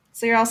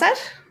So you're all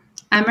set?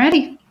 I'm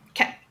ready.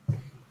 Okay.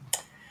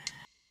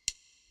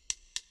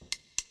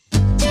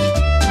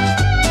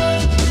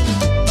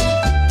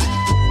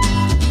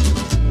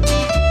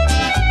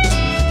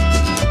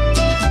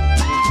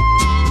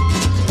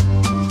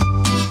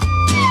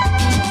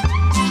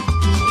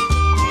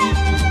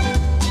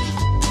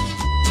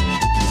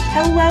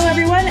 Hello,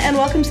 everyone, and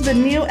welcome to the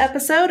new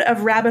episode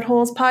of Rabbit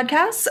Holes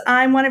Podcast.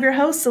 I'm one of your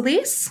hosts,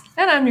 Elise.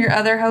 And I'm your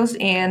other host,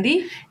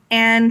 Andy.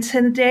 And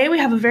today we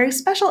have a very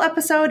special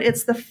episode.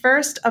 It's the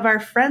first of our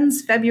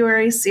Friends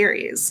February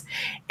series.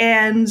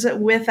 And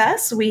with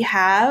us, we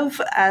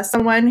have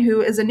someone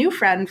who is a new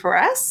friend for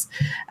us.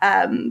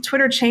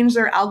 Twitter changed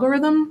their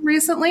algorithm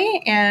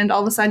recently, and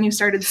all of a sudden you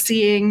started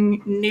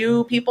seeing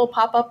new people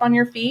pop up on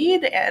your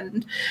feed.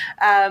 And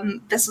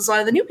this is one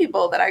of the new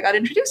people that I got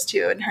introduced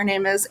to. And her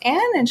name is Anne,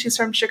 and she's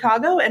from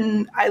Chicago.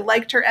 And I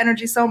liked her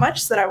energy so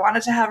much that I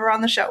wanted to have her on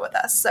the show with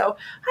us. So,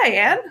 hi,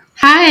 Anne.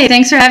 Hi,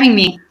 thanks for having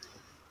me.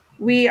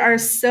 We are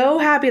so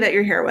happy that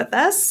you're here with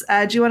us.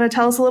 Do you want to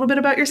tell us a little bit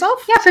about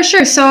yourself? Yeah, for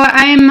sure. So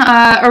I'm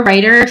a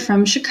writer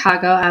from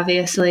Chicago,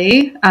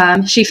 obviously.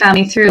 She found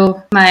me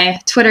through my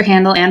Twitter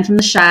handle and from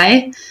The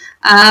Shy.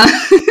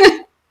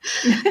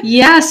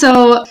 Yeah,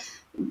 so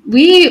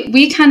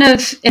we kind of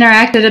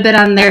interacted a bit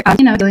on there,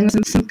 dealing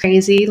with some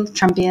crazy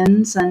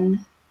Trumpians and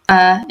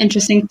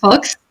interesting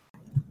folks.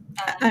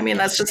 I mean,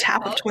 that's just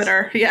half of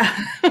Twitter. Yeah.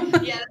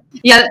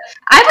 Yeah,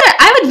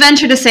 I would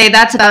venture to say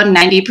that's about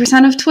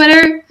 90% of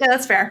Twitter. Yeah,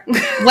 that's fair.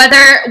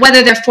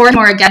 Whether they're for him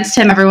or against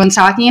him, everyone's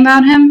talking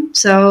about him.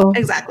 So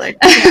Exactly.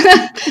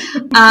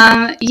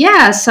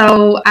 Yeah.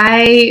 So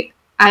I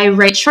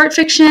write short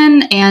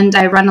fiction and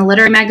I run a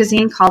literary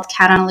magazine called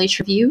Cat on a Leash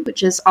Review,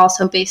 which is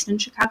also based in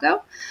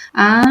Chicago.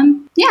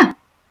 Yeah.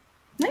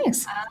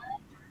 Nice.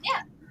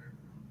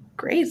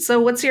 Great. So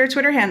what's your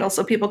Twitter handle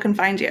so people can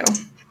find you?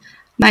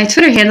 My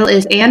Twitter handle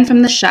is Anne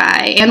from The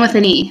Shy, Anne with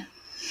an E.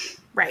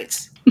 Right.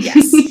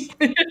 Yes.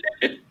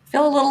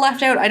 Feel a little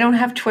left out. I don't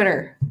have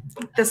Twitter.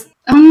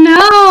 Oh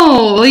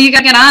no! Well, you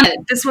gotta get on it.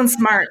 This one's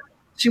smart.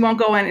 She won't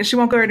go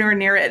anywhere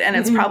near it, and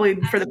it's probably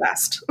for the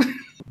best.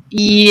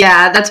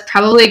 Yeah, that's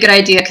probably a good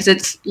idea because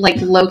it's like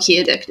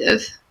low-key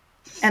addictive.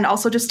 And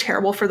also just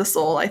terrible for the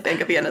soul, I think,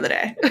 at the end of the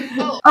day.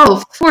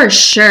 Oh, for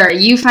sure.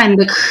 You find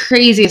the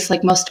craziest,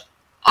 most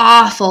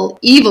awful,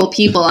 evil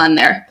people on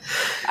there.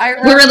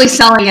 We're really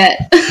selling it.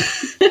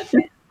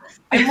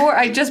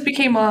 I just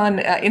became on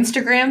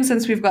Instagram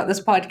since we've got this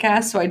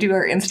podcast, so I do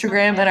our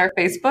Instagram and our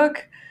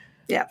Facebook.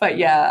 Yeah. But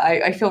yeah,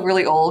 I feel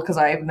really old because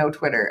I have no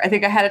Twitter. I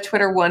think I had a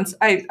Twitter once.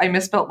 I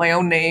misspelled my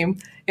own name.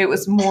 It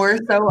was more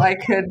so I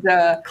could...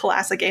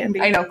 Classic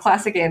Andy. I know,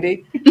 classic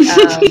Andy,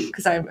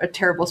 because I'm a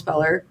terrible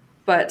speller.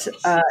 But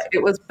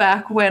it was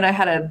back when I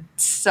had a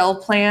cell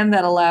plan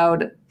that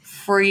allowed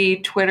free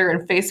Twitter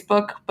and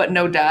Facebook, but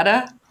no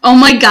data. Oh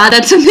my God,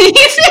 that's amazing.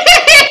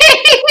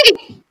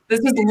 This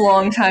is a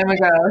long time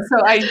ago.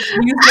 So I used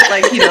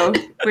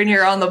it when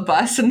you're on the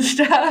bus and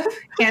stuff.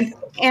 And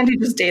Andy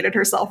just dated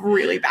herself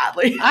really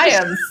badly. I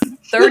am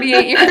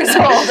 38 years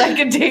old. I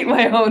can date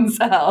my own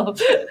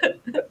self.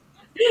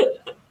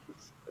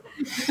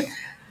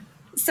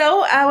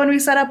 So when we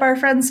set up our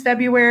Friends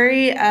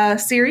February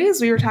series,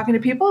 we were talking to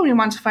people and we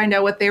wanted to find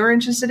out what they were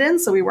interested in.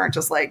 So we weren't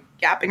just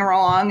yapping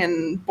along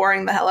and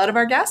boring the hell out of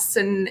our guests.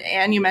 And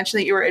Anne, you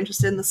mentioned that you were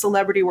interested in the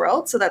celebrity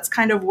world. So that's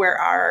kind of where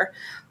our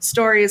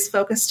story is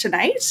focused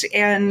tonight.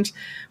 And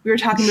we were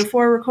talking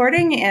before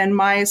recording, and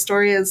my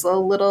story is a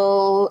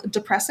little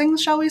depressing,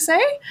 shall we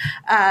say.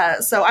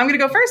 So I'm going to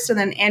go first, and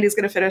then Andy's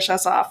going to finish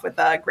us off with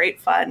great,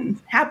 fun,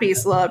 happy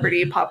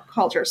celebrity pop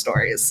culture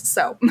stories.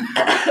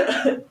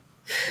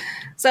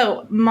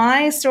 So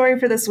my story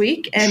for this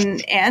week,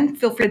 and Anne,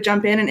 feel free to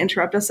jump in and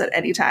interrupt us at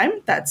any time.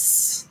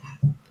 That's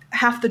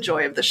half the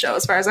joy of the show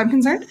as far as I'm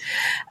concerned.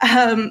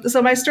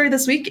 So my story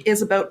this week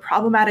is about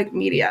problematic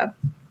media.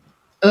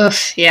 Ugh,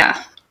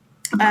 yeah.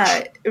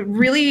 It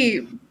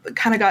really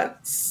kind of got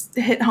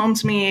hit home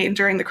to me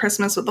during the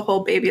Christmas with the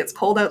whole Baby It's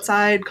Cold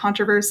Outside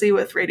controversy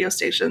with radio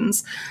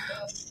stations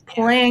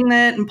playing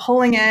it and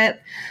pulling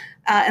it.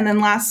 And then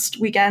last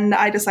weekend,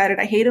 I decided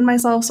I hated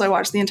myself, so I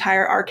watched the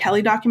entire R.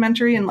 Kelly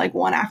documentary in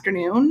one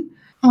afternoon.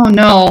 Oh,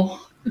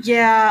 no.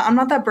 Yeah, I'm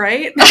not that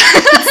bright.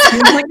 It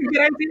seems like a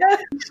good idea.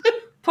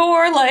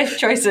 Poor life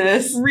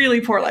choices.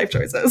 Really poor life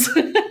choices.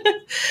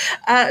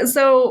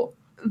 So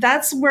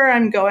that's where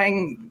I'm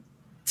going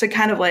to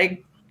kind of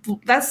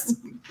that's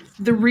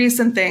the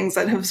recent things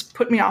that have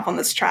put me off on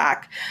this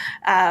track.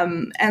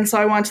 And so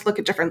I want to look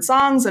at different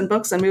songs and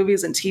books and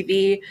movies and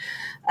TV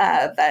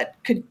that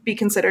could be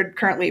considered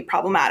currently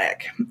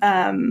problematic.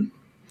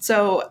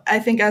 So I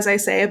think, as I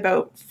say,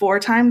 about 4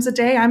 times a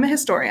day, I'm a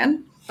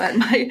historian. But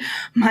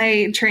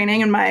my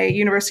training and my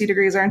university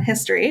degrees are in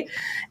history.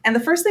 And the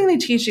first thing they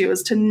teach you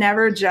is to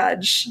never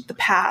judge the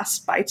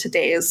past by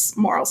today's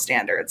moral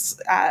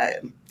standards.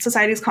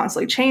 Society is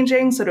constantly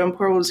changing, so to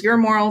impose your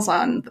morals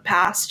on the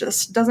past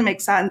just doesn't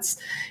make sense.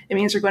 It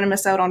means you're going to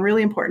miss out on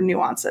really important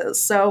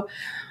nuances. So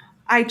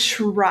I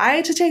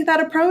try to take that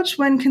approach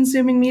when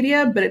consuming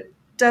media, but it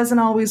doesn't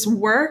always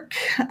work.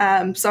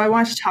 So I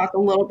want to talk a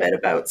little bit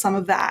about some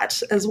of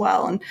that as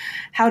well and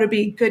how to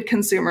be good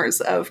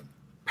consumers of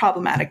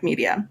problematic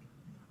media.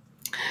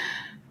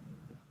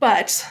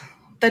 But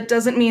that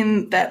doesn't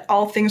mean that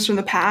all things from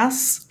the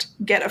past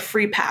get a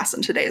free pass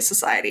in today's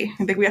society.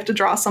 I think we have to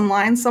draw some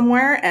lines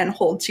somewhere and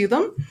hold to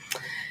them.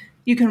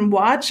 You can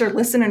watch or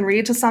listen and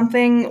read to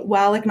something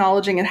while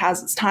acknowledging it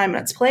has its time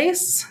and its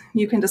place.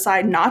 You can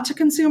decide not to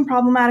consume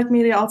problematic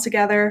media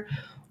altogether,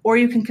 or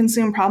you can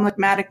consume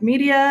problematic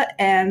media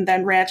and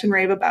then rant and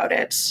rave about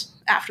it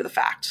after the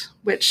fact,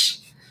 which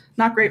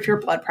not great for your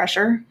blood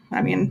pressure.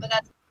 I mean,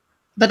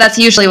 but that's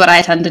usually what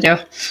I tend to do.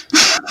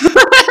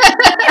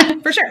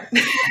 For sure.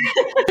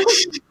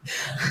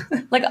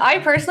 Like,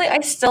 I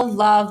still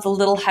love the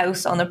Little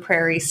House on the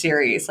Prairie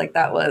series. Like,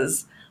 that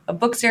was a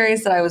book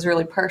series that I was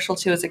really partial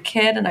to as a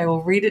kid, and I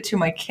will read it to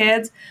my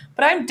kids.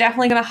 But I'm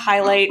definitely going to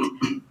highlight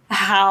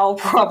how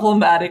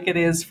problematic it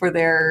is for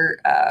their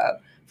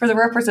for the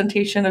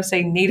representation of,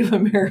 say, Native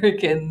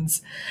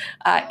Americans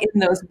in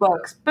those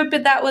books. But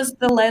that was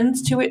the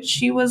lens to which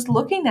she was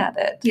looking at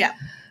it. Yeah.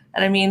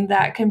 And I mean,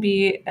 that can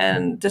be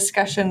a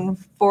discussion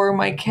for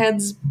my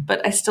kids,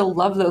 but I still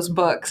love those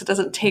books. It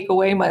doesn't take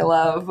away my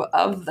love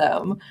of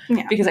them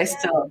because I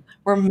still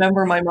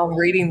remember my mom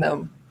reading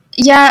them.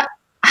 Yeah,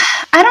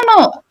 I don't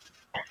know.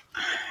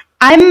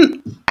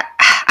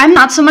 I'm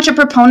not so much a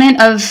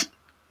proponent of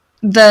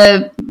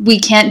the we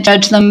can't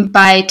judge them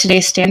by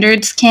today's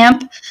standards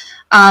camp.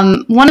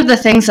 One of the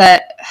things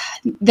that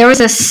there was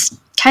this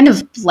kind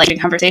of like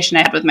conversation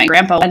I had with my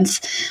grandpa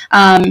once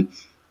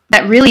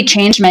that really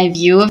changed my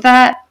view of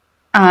that.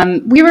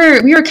 We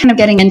were kind of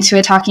getting into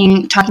it,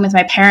 talking with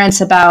my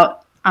parents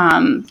about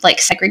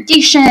like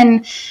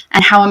segregation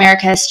and how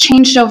America has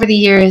changed over the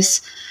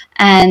years.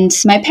 And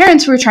my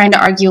parents were trying to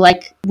argue,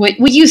 like what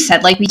you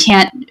said, like we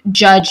can't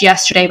judge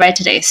yesterday by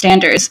today's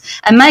standards.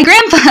 And my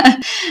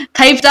grandpa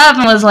piped up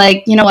and was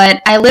like, you know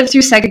what? I lived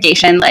through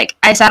segregation. Like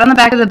I sat on the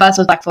back of the bus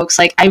with Black folks.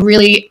 Like I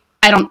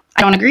don't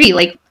agree.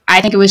 Like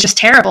I think it was just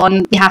terrible,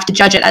 and we have to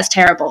judge it as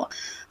terrible.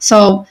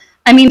 So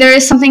I mean, there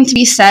is something to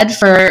be said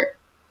for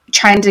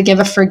trying to give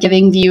a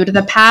forgiving view to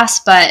the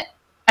past, but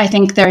I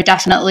think there are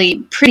definitely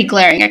pretty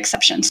glaring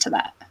exceptions to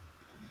that.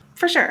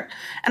 For sure.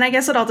 And I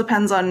guess it all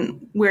depends on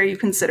where you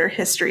consider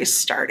history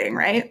starting,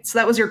 right? So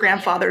that was your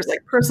grandfather's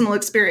like personal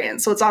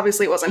experience. So it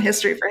wasn't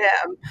history for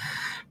him.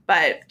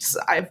 But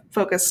I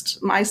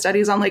focused my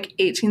studies on like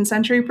 18th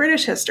century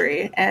British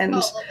history. And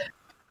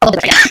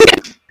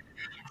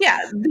yeah,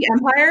 the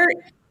empire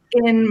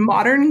in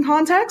modern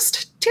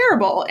context,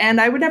 terrible.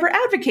 And I would never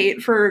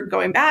advocate for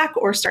going back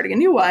or starting a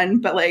new one.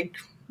 But like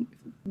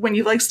when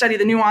you like study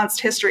the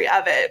nuanced history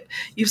of it,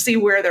 you see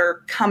where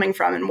they're coming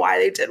from and why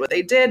they did what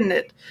they did.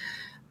 And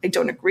I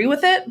don't agree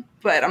with it,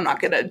 but I'm not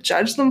going to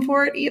judge them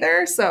for it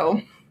either. So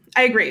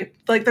I agree.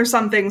 Like there's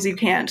some things you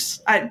can't,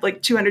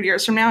 like 200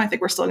 years from now, I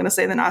think we're still going to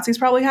say the Nazis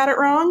probably had it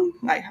wrong.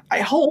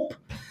 I hope.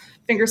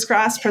 Fingers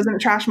crossed,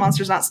 President Trash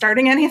Monster's not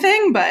starting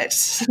anything,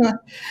 but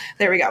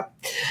there we go.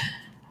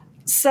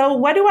 So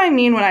what do I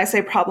mean when I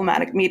say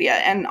problematic media?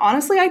 And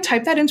honestly, I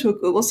typed that into a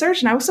Google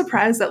search and I was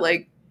surprised that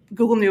like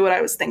Google knew what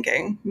I was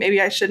thinking. Maybe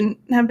I shouldn't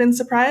have been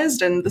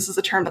surprised. And this is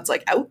a term that's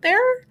like out there.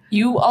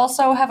 You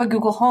also have a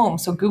Google Home,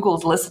 so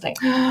Google's listening.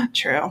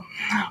 True.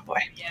 Oh boy.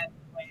 Yeah.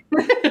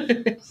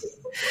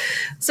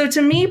 So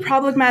to me,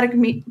 problematic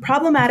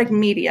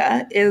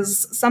media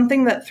is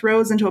something that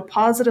throws into a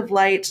positive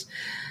light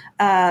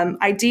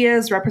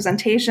ideas,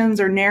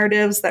 representations, or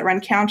narratives that run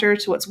counter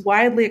to what's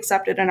widely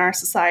accepted in our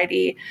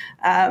society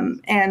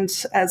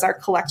and as our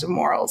collective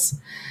morals.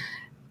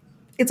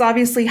 It's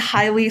obviously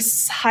highly,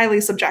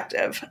 highly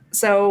subjective.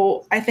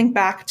 So I think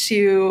back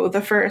to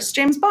the first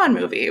James Bond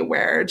movie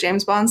where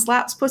James Bond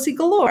slaps pussy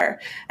galore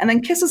and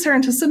then kisses her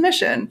into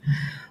submission.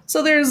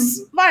 So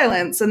there's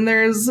violence and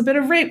there's a bit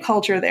of rape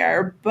culture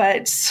there,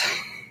 but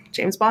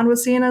James Bond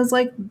was seen as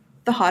like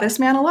the hottest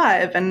man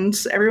alive and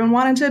everyone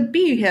wanted to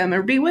be him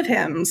or be with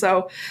him.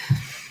 So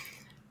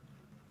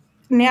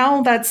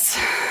now that's,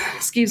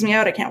 excuse me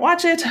out, I can't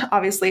watch it.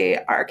 Obviously,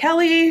 R.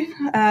 Kelly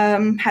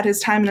had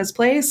his time and his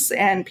place,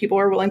 and people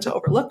were willing to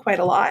overlook quite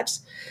a lot.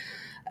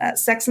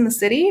 Sex and the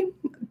City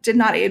did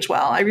not age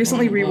well. I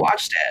recently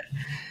rewatched it.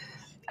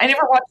 I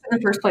never watched it in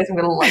the first place.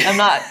 I'm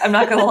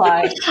not gonna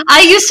lie.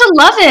 I used to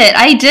love it.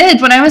 I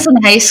did when I was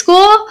in high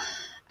school.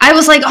 I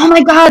was like, oh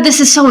my God, this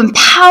is so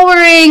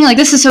empowering. Like,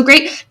 this is so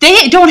great.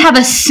 They don't have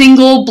a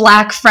single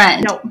Black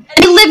friend. No.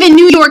 They live in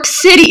New York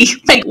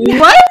City. Like,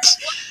 what?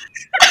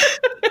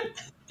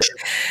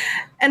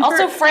 And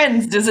also,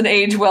 Friends doesn't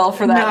age well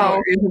for that.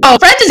 No. Oh,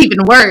 Friends is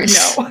even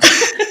worse. No.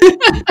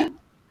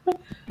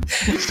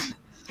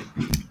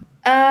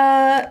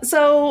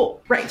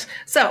 So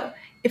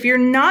if you're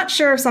not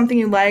sure if something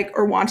you like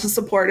or want to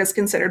support is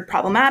considered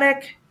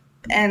problematic,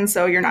 and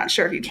so you're not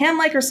sure if you can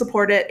like or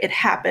support it, it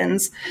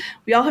happens.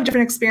 We all have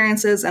different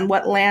experiences, and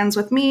what lands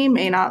with me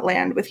may not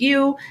land with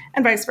you,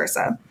 and vice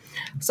versa.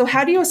 So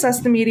how do you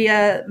assess the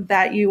media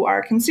that you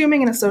are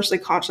consuming in a socially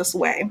conscious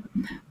way?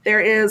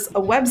 There is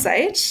a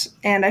website,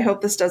 and I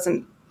hope this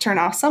doesn't turn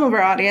off some of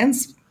our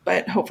audience,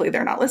 but hopefully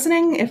they're not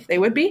listening if they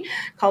would be,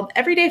 called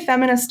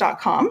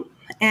everydayfeminist.com.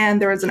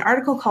 And there was an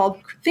article called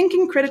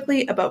Thinking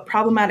Critically About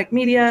Problematic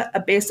Media, a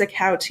Basic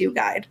How-To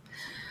Guide.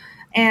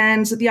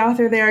 And the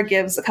author there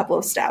gives a couple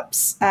of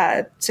steps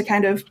to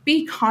kind of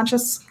be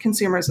conscious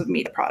consumers of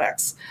media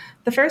products.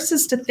 The first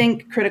is to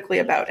think critically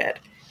about it.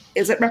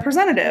 Is it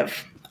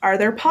representative? Are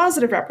there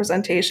positive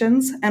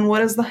representations? And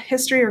what is the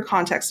history or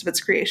context of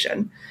its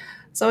creation?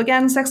 So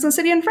again, Sex and the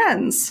City and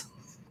Friends.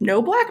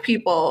 No Black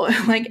people,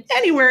 like,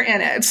 anywhere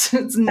in it.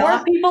 It's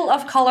not or people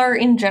of color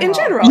in general. in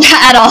general. Yeah,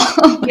 at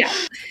all. Yeah.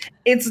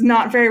 It's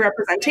not very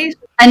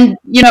representational. And,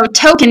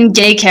 token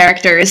gay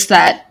characters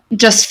that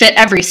just fit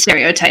every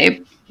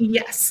stereotype.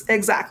 Yes,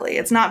 exactly.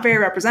 It's not very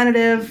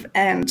representative,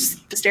 and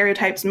the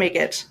stereotypes make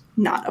it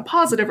not a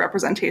positive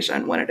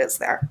representation when it is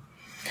there.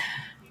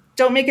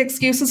 Don't make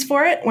excuses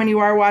for it when you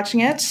are watching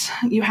it.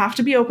 You have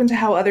to be open to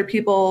how other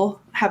people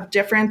have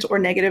different or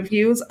negative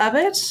views of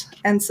it,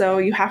 and so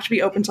you have to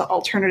be open to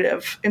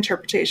alternative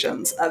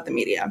interpretations of the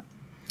media.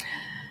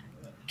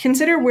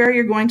 Consider where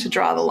you're going to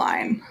draw the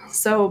line.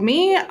 So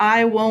me,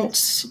 I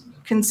won't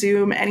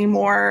consume any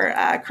more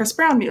Chris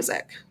Brown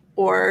music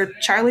or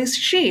Charlie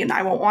Sheen.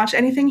 I won't watch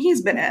anything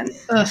he's been in.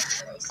 Ugh,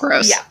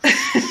 gross. Yeah.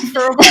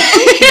 For a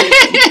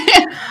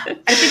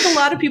I think a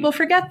lot of people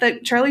forget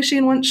that Charlie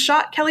Sheen once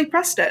shot Kelly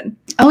Preston.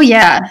 Oh,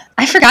 yeah.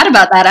 I forgot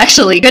about that,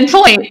 actually. Good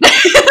point.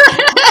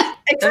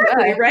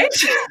 Exactly, right?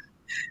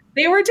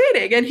 They were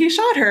dating, and he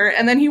shot her,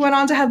 and then he went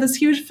on to have this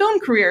huge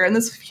film career and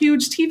this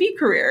huge TV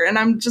career. And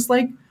I'm just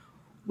like,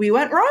 we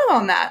went wrong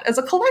on that. As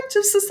a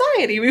collective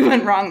society, we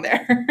went wrong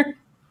there.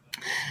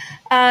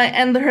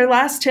 And her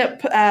last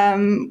tip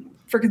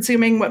for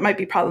consuming what might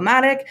be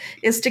problematic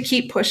is to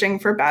keep pushing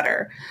for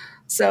better.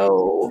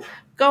 So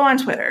go on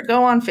Twitter,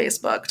 go on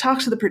Facebook, talk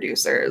to the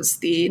producers,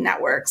 the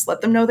networks,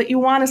 let them know that you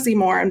want to see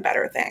more and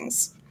better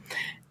things.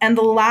 And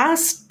the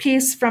last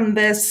piece from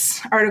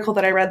this article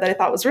that I read that I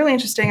thought was really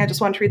interesting, I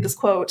just want to read this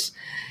quote.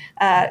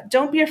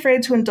 Don't be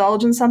afraid to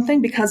indulge in something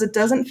because it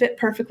doesn't fit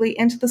perfectly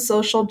into the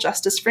social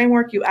justice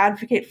framework you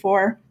advocate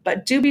for,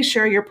 but do be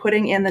sure you're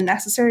putting in the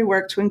necessary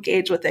work to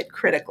engage with it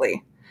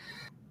critically.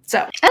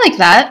 So I like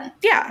that.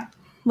 Yeah,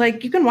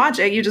 like, you can watch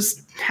it. You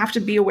just have to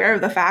be aware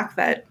of the fact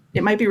that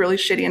it might be really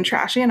shitty and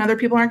trashy, and other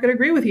people aren't going to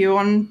agree with you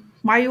on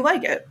why you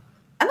like it.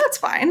 And that's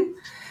fine.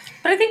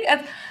 But I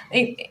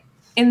think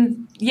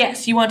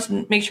yes, you want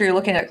to make sure you're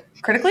looking at it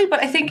critically,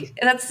 but I think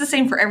that's the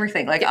same for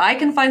everything. Like, I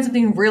can find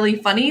something really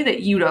funny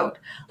that you don't.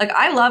 Like,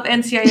 I love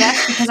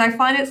NCIS because I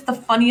find it's the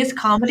funniest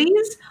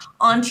comedies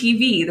on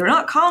TV. They're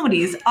not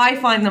comedies. I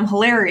find them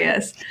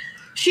hilarious.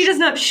 She does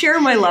not share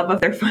my love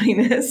of their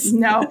funniness.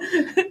 No.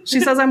 She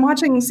says, I'm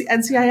watching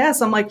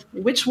NCIS. I'm like,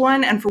 which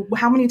one? And for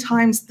how many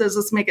times does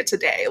this make it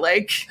today?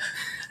 Like,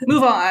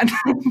 move on.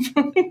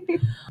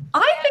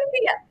 I think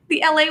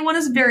the LA one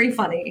is very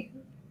funny.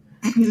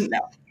 No.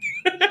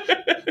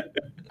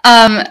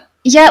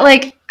 Yeah,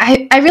 like,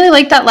 I really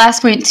like that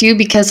last point too,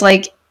 because,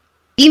 like,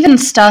 even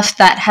stuff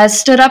that has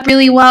stood up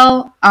really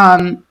well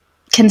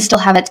can still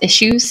have its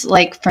issues.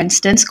 Like, for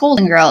instance,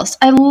 Golden Girls.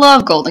 I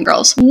love Golden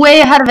Girls.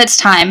 Way ahead of its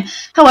time.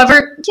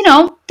 However,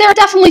 there are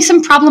definitely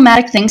some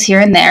problematic things here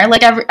and there.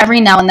 Like, every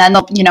now and then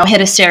they'll,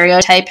 hit a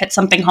stereotype, hit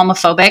something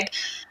homophobic,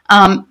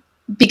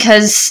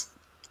 because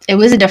it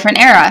was a different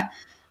era.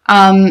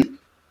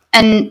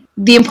 And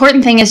the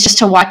important thing is just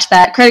to watch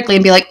that critically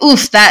and be like,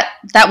 oof, that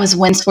was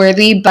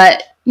wince-worthy,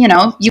 but,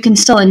 you can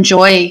still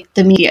enjoy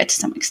the media to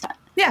some extent.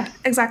 Yeah,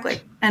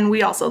 exactly. And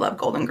we also love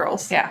Golden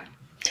Girls. Yeah.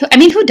 I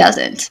mean, who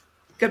doesn't?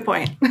 Good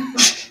point.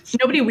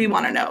 Nobody we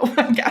want to know,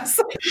 I guess.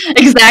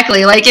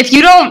 Exactly. Like, if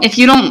you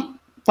don't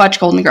watch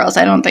Golden Girls,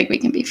 I don't think we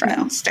can be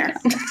friends. No, fair.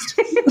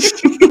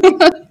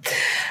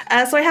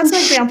 So I have some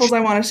examples I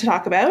wanted to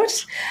talk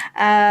about.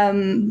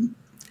 And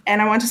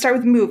I want to start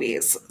with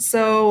movies.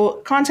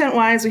 So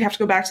content-wise, we have to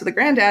go back to the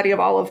granddaddy of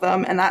all of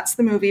them, and that's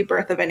the movie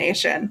Birth of a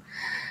Nation.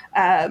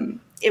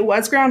 It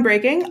was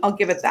groundbreaking. I'll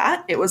give it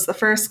that. It was the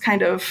first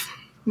kind of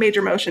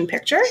major motion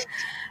picture.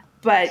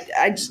 But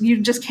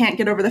you just can't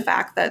get over the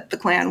fact that the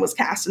Klan was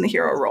cast in the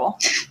hero role.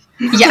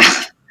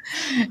 Yeah.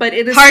 But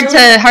it is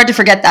hard to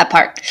forget that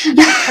part.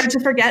 Hard to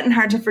forget and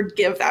hard to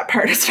forgive that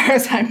part as far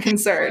as I'm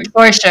concerned.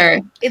 For sure.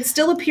 It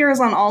still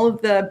appears on all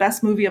of the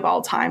best movie of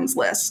all times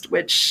list,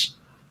 which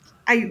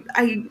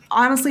I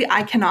honestly,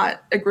 I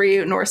cannot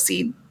agree nor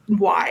see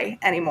why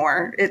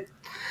anymore.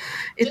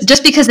 It's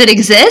just because it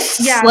exists.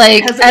 Yeah,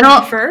 like, because I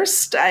don't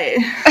first. I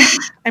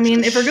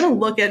mean, if we're gonna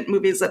look at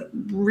movies that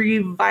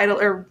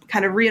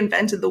kind of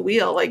reinvented the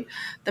wheel, like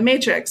The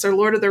Matrix or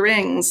Lord of the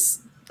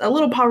Rings, a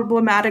little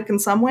problematic in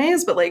some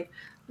ways, but like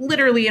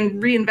literally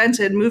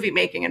reinvented movie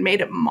making and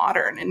made it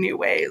modern in new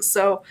ways.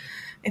 So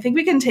I think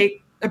we can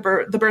take The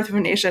Birth of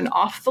a Nation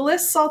off the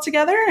lists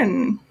altogether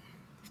and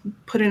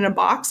put it in a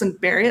box and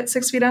bury it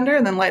 6 feet under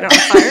and then light it on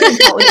fire and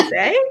call it a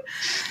day.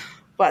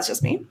 Well, that's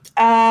just me.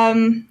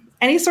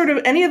 Any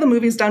of the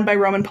movies done by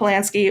Roman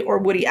Polanski or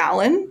Woody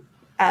Allen,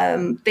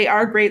 they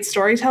are great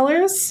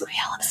storytellers. Woody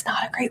Allen is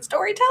not a great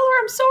storyteller.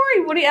 I'm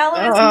sorry. Woody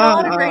Allen is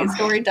not a great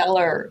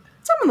storyteller.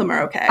 Some of them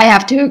are okay. I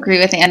have to agree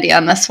with Andy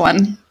on this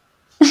one.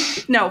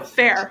 No,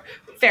 fair.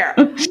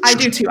 I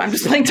do too. I'm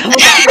just playing devil's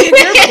advocate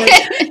here.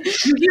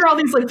 Like, you hear all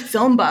these like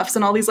film buffs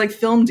and all these like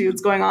film dudes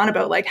going on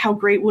about like how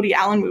great Woody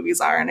Allen movies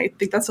are, and I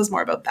think that says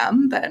more about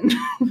them than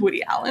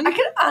Woody Allen. I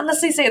can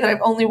honestly say that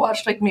I've only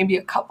watched like maybe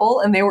a couple,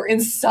 and they were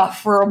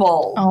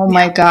insufferable. Oh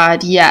my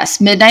God,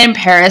 yes. Midnight in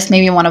Paris made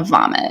me want to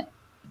vomit.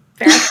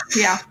 Fair,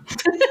 yeah.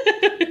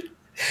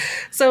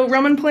 So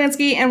Roman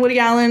Polanski and Woody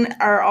Allen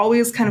are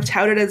always kind of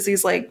touted as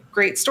these like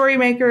great story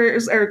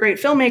makers or great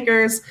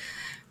filmmakers.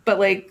 But,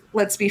 like,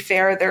 let's be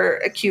fair, they're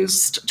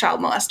accused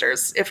child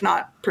molesters, if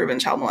not proven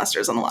child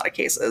molesters in a lot of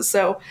cases.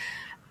 So,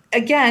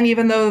 again,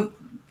 even though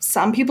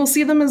some people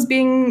see them as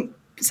being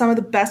some of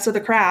the best of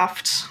the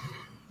craft,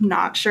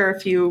 not sure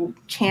if you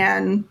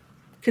can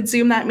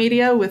consume that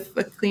media with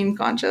a clean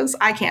conscience.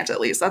 I can't,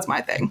 at least. That's my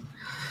thing.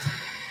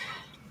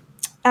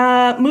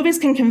 Movies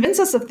can convince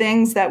us of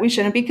things that we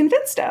shouldn't be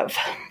convinced of.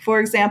 For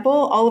example,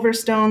 Oliver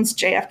Stone's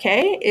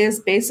JFK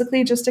is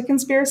basically just a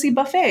conspiracy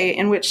buffet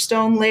in which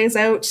Stone lays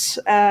out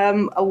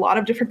a lot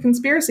of different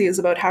conspiracies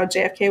about how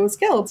JFK was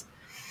killed.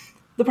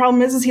 The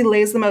problem is he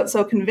lays them out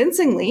so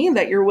convincingly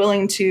that you're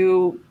willing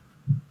to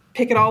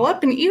pick it all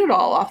up and eat it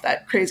all off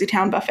that crazy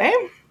town buffet.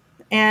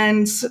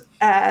 And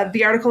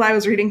the article I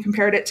was reading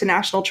compared it to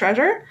National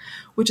Treasure,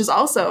 which is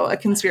also a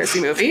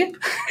conspiracy movie.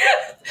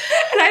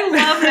 And I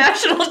love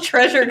National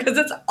Treasure because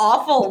it's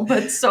awful,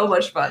 but so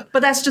much fun.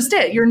 But that's just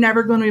it. You're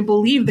never going to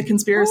believe the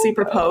conspiracy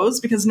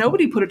proposed because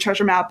nobody put a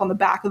treasure map on the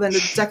back of the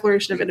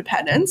Declaration of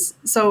Independence.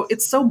 So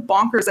it's so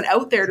bonkers and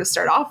out there to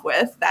start off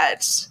with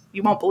that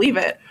you won't believe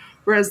it.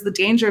 Whereas the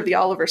danger of the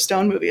Oliver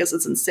Stone movie is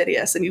it's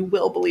insidious and you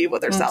will believe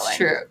what they're selling. That's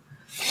true.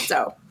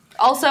 So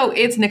also,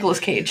 it's Nicolas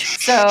Cage.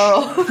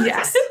 So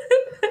yes,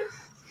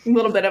 a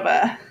little bit of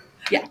a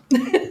yeah.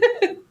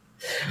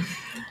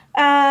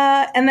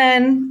 And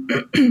then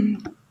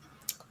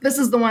this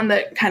is the one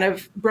that kind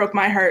of broke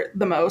my heart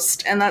the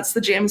most, and that's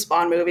the James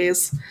Bond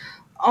movies.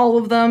 All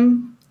of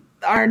them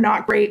are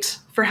not great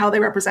for how they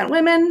represent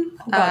women,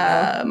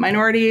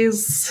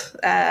 minorities.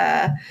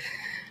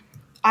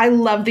 I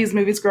loved these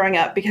movies growing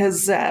up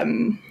because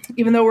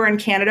even though we're in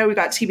Canada, we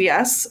got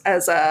TBS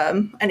as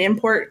an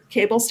import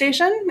cable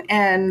station,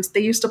 and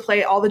they used to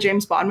play all the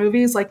James Bond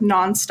movies like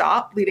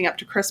nonstop leading up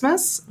to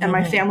Christmas, and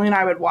my family and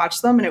I would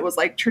watch them, and it was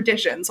like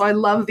tradition. So I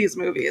love these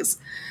movies.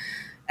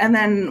 And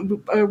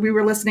then we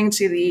were listening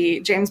to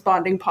the James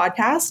Bonding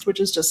podcast, which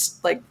is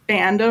just like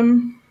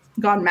fandom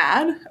gone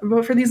mad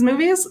for these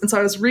movies. And so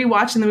I was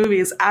rewatching the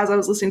movies as I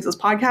was listening to this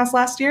podcast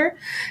last year.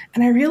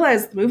 And I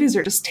realized the movies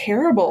are just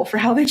terrible for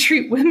how they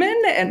treat women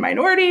and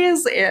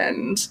minorities.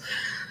 And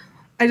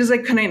I just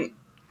like couldn't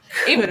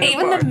even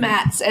the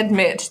Matts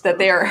admit that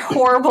they are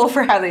horrible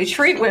for how they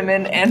treat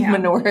women and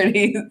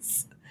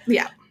minorities.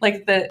 Yeah.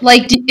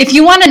 If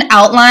you want an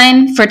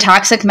outline for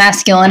toxic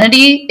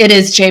masculinity, it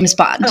is James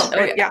Bond.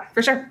 Oh yeah,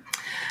 for sure.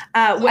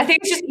 I think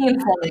it's just Ian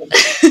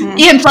Fleming.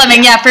 Ian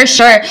Fleming, yeah, for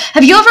sure.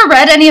 Have you ever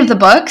read any of the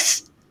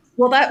books?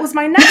 Well, that was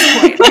my next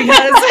point because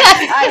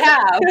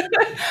I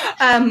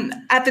have.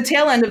 At the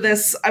tail end of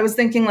this, I was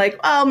thinking like,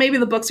 oh, maybe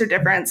the books are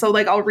different. So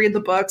like, I'll read the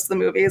books, the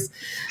movies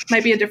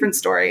might be a different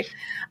story.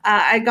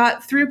 I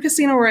got through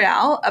Casino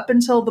Royale up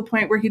until the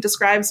point where he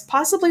describes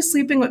possibly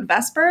sleeping with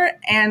Vesper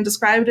and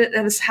described it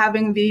as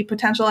having the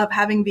potential of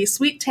having the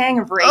sweet tang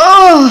of rape.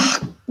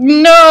 Oh,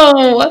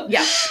 no.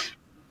 Yeah.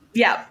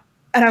 Yeah.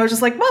 And I was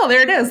just like, well, there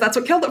it is. That's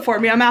what killed it for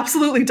me. I'm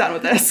absolutely done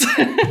with this.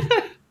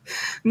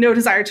 No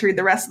desire to read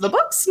the rest of the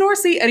books, nor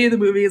see any of the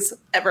movies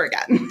ever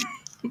again.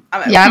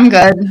 I'm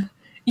good.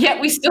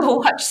 Yet we still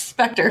watch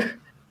Spectre.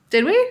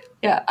 Did we?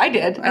 Yeah, I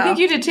did. I think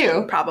you did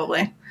too.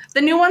 Probably.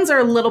 The new ones are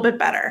a little bit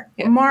better.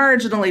 Yeah.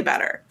 Marginally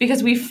better.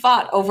 Because we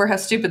fought over how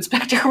stupid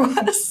Spectre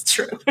was.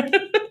 True.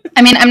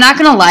 I mean, I'm not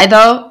going to lie,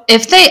 though.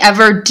 If they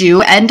ever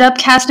do end up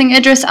casting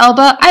Idris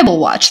Elba, I will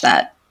watch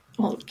that.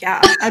 Well,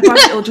 yeah. I'd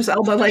watch Idris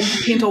Elba, like,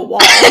 paint a wall.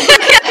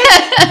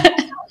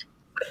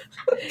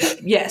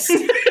 Yes.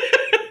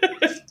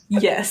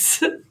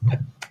 Yes.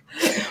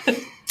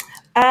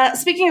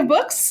 Speaking of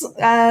books,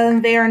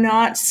 they are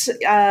not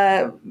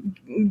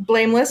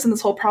blameless in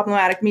this whole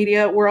problematic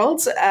media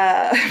world.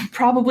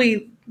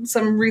 Probably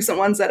some recent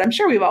ones that I'm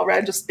sure we've all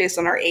read just based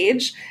on our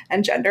age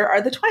and gender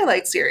are the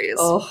Twilight series.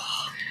 Oh.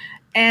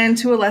 And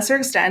to a lesser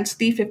extent,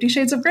 the 50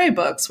 Shades of Grey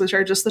books, which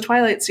are just the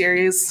Twilight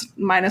series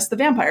minus the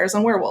vampires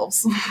and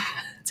werewolves.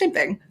 Same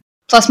thing.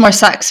 Plus more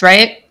sex,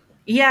 right?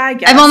 Yeah, I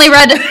guess. I've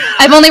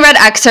only read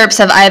excerpts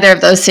of either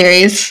of those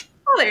series.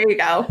 Oh, there you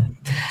go.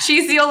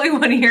 She's the only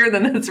one here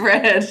that's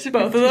read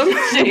both of them.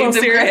 Shades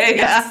of Grey.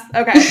 Yes.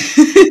 Yeah. Okay.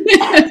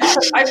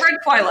 I've read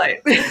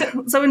Twilight.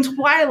 So in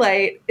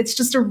Twilight, it's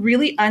just a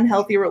really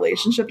unhealthy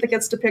relationship that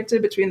gets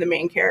depicted between the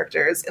main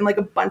characters in like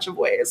a bunch of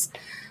ways.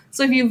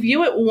 So if you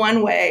view it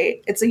one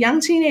way, it's a young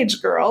teenage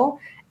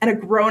girl and a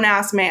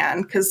grown-ass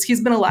man because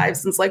he's been alive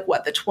since like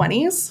what, the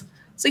 20s?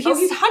 So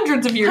he's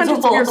hundreds of years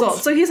old.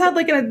 So he's had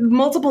like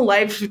multiple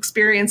life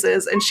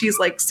experiences and she's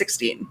like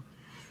 16.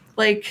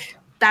 Like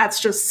that's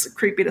just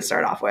creepy to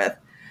start off with.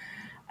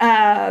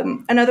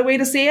 Another way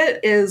to see it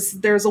is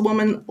there's a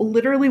woman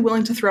literally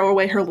willing to throw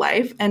away her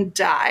life and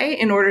die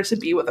in order to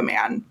be with a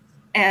man.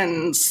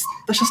 And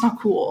that's just not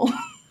cool.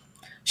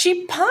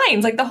 She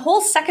pines. Like, the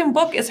whole second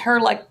book is her,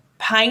 like,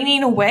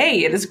 pining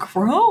away. It is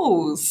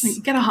gross.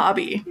 Get a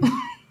hobby.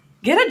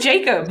 Get a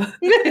Jacob.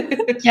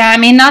 Yeah, I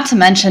mean, not to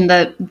mention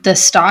the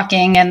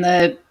stalking and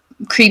the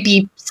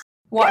creepy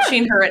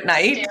Watching her at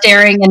night.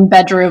 staring in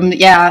bedroom.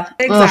 Yeah.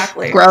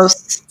 Exactly. Ugh,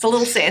 gross. It's a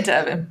little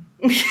Santa of him.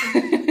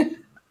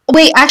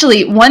 Wait,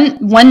 actually, one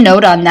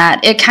note on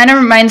that. It kind of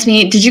reminds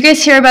me, did you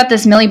guys hear about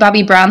this Millie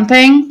Bobby Brown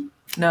thing?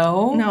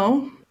 No.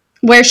 No.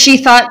 Where she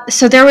thought,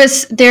 so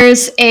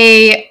there's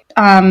a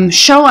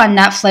show on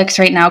Netflix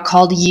right now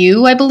called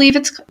You, I believe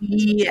it's called.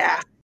 Yeah.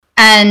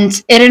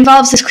 And it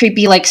involves this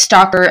creepy, like,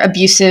 stalker,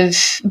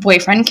 abusive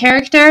boyfriend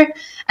character.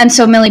 And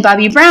so Millie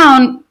Bobby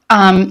Brown,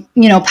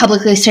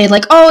 publicly stated,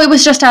 like, oh, it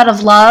was just out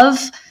of love.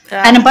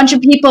 And a bunch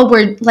of people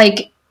were,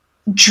 like,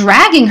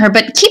 dragging her.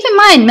 But keep in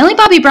mind, Millie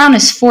Bobby Brown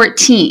is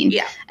 14.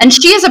 Yeah. And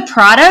she is a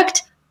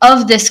product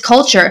of this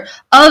culture,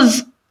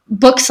 of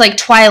books like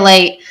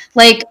Twilight,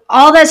 like,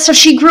 all that stuff.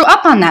 She grew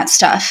up on that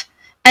stuff.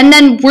 And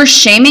then we're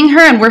shaming her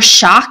and we're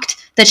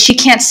shocked that she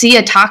can't see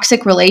a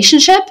toxic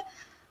relationship.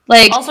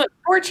 Like, Also, at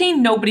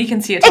 14, nobody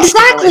can see a toxic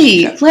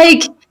exactly. relationship.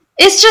 Like,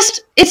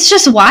 it's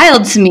just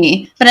wild to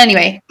me. But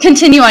anyway,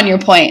 continue on your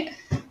point.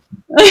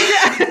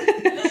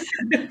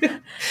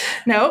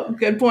 No,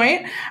 good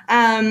point.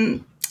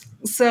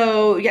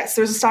 So yes,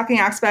 there's a stalking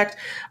aspect.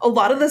 A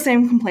lot of the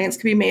same complaints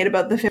can be made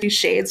about the 50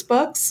 Shades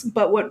books,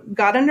 but what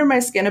got under my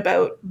skin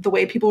about the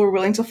way people were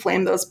willing to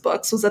flame those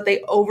books was that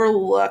they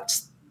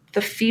overlooked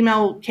the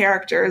female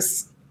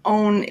character's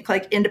own,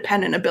 like,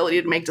 independent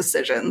ability to make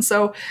decisions.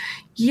 So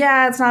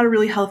yeah, it's not a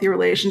really healthy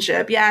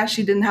relationship. Yeah,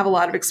 she didn't have a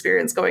lot of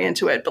experience going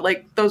into it, but,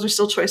 like, those are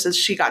still choices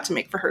she got to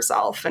make for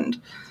herself, and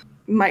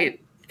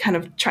might kind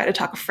of try to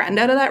talk a friend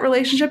out of that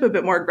relationship a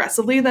bit more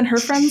aggressively than her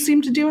friends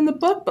seem to do in the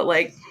book. But,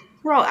 like,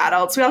 we're all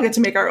adults. We all get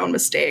to make our own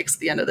mistakes at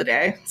the end of the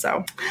day.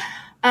 So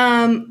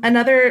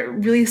another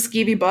really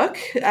skeevy book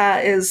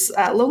is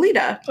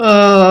Lolita.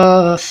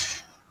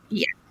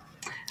 Yeah.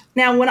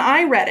 Now, when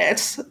I read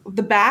it,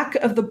 the back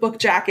of the book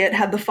jacket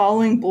had the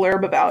following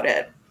blurb about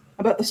it,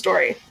 about the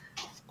story.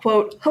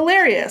 Quote,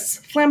 hilarious,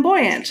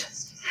 flamboyant,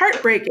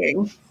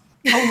 heartbreaking.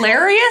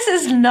 Hilarious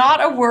is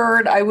not a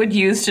word I would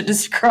use to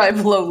describe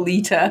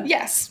Lolita.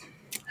 Yes.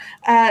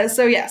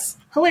 Yes.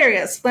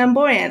 Hilarious,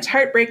 flamboyant,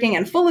 heartbreaking,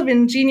 and full of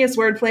ingenious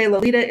wordplay,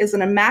 Lolita is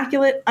an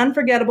immaculate,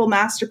 unforgettable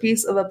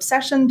masterpiece of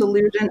obsession,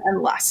 delusion,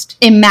 and lust.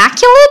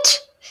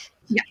 Immaculate?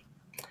 Yeah.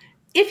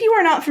 If you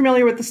are not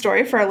familiar with the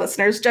story, for our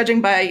listeners,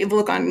 judging by the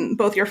look on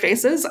both your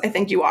faces, I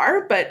think you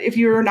are, but if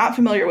you are not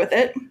familiar with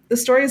it, the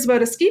story is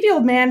about a skeevy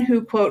old man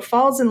who, quote,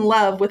 falls in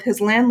love with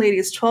his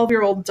landlady's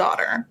 12-year-old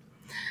daughter.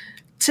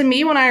 To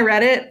me, when I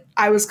read it,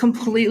 I was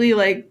completely,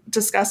 like,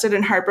 disgusted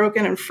and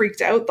heartbroken and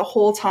freaked out the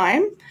whole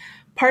time.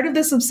 Part of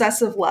this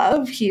obsessive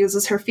love, he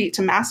uses her feet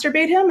to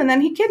masturbate him, and then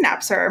he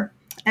kidnaps her.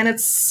 And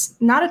it's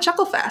not a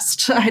chuckle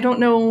fest. I don't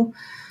know.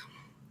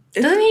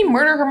 Doesn't he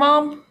murder her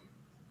mom?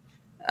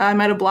 I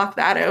might have blocked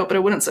that out, but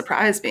it wouldn't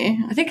surprise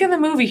me. I think in the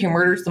movie he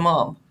murders the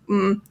mom.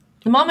 The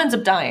mom ends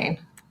up dying.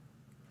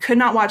 Could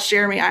not watch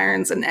Jeremy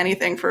Irons in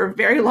anything for a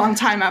very long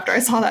time after I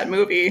saw that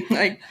movie.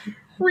 Like,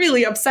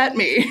 really upset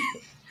me.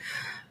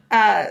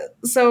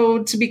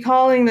 So to be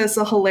calling this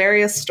a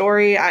hilarious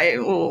story, I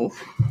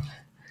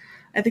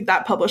think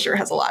that publisher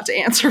has a lot to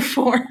answer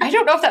for. I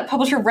don't know if that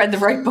publisher read the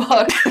right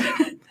book.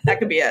 That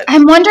could be it.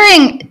 I'm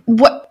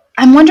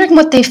wondering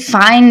what they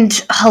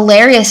find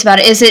hilarious about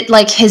it. Is it,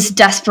 like, his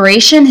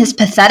desperation, his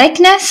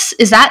patheticness?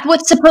 Is that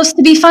what's supposed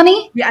to be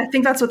funny? Yeah, I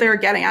think that's what they were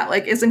getting at.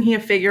 Like, isn't he a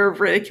figure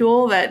of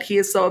ridicule that he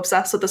is so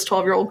obsessed with this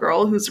 12-year-old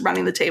girl who's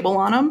running the table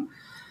on him?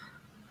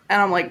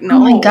 And I'm like, no. Oh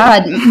my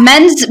God.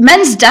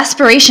 Men's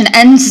desperation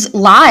ends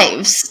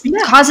lives,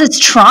 causes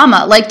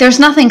trauma. Like, there's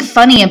nothing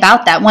funny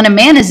about that. When a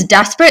man is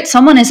desperate,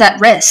 someone is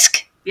at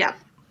risk. Yeah,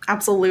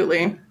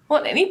 absolutely.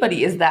 Well,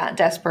 anybody is that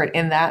desperate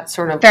in that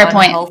sort of Fair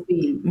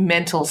unhealthy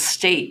mental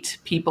state,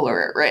 people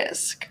are at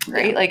risk,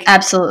 right? Yeah. Like,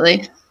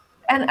 absolutely.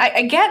 And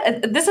I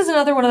get, this is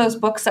another one of those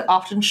books that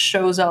often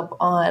shows up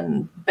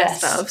on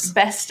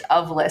best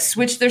of lists,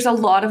 which there's a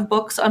lot of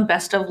books on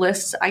best of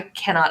lists. I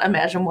cannot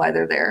imagine why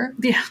they're there.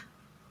 Yeah.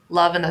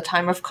 Love in the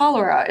Time of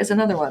Cholera is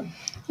another one.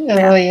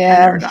 Oh,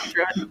 yeah.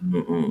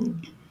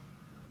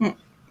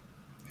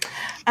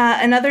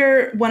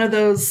 Another one of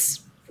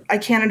those, I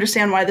can't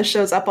understand why this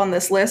shows up on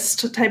this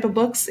list type of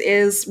books,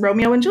 is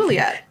Romeo and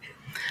Juliet.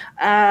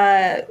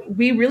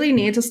 We really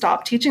need to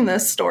stop teaching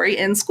this story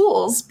in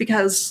schools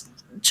because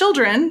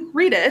children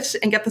read it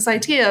and get this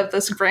idea of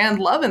this grand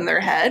love in their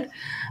head.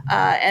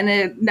 And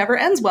it never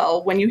ends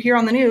well. When you hear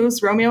on the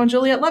news, Romeo and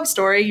Juliet love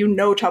story, you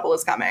know trouble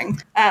is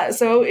coming.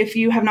 So if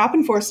you have not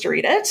been forced to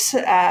read it,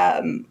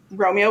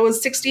 Romeo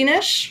was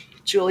 16-ish,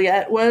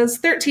 Juliet was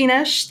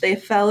 13-ish. They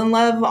fell in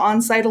love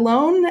on sight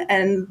alone,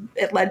 and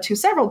it led to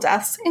several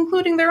deaths,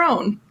 including their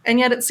own. And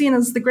yet it's seen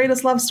as the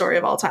greatest love story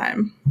of all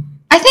time.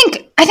 I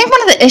think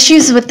one of the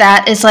issues with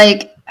that is,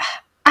 like,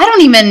 I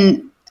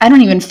I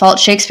don't even fault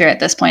Shakespeare at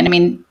this point. I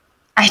mean,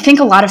 I think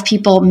a lot of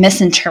people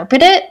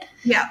misinterpret it.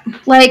 Yeah.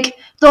 Like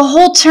the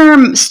whole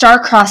term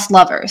star-crossed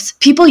lovers,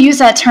 people use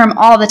that term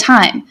all the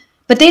time,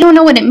 but they don't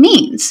know what it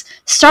means.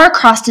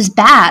 Star-crossed is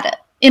bad.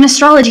 In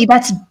astrology,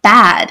 that's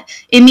bad.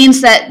 It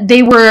means that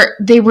they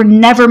were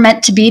never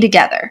meant to be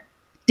together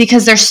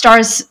because their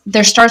stars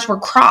were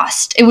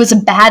crossed. It was a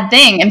bad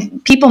thing,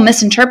 and people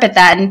misinterpret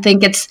that and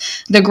think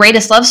it's the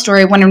greatest love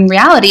story when in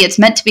reality it's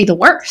meant to be the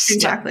worst.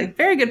 Exactly.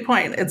 Very good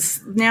point.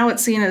 It's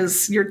seen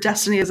as your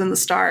destiny is in the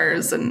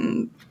stars,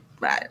 and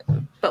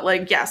but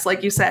like, yes,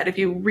 like you said, if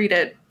you read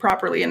it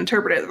properly and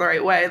interpret it the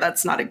right way,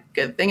 that's not a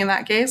good thing in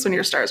that case when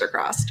your stars are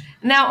crossed.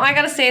 Now, I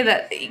gotta say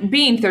that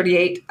being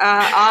 38,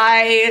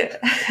 I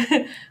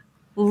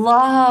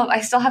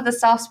still have the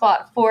soft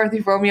spot for the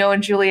Romeo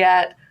and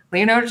Juliet,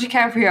 Leonardo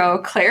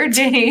DiCaprio, Claire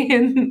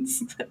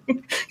Danes.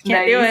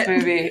 Can't do it.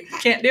 Movie.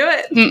 Can't do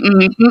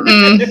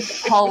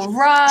it. All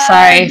right.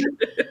 Sorry.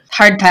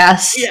 Hard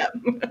pass. Yeah.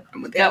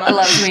 Nope, it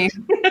loves me.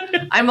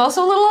 I'm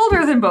also a little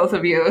older than both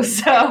of you,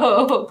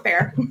 so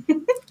fair.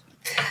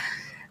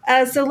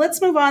 So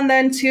let's move on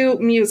then to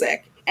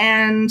music.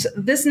 And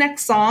this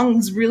next song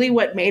is really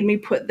what made me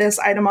put this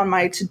item on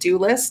my to-do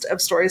list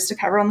of stories to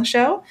cover on the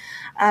show.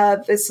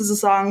 This is a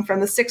song from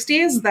the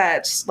 60s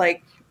that,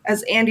 like,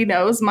 as Andy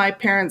knows, my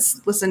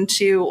parents listened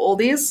to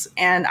oldies,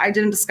 and I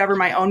didn't discover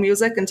my own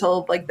music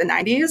until like the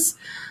 90s.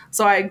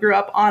 So I grew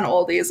up on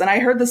oldies, and I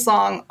heard the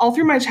song all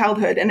through my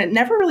childhood, and it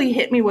never really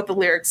hit me what the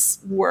lyrics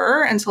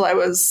were until I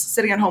was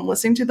sitting at home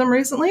listening to them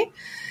recently.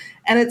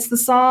 And it's the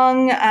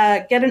song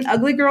Get an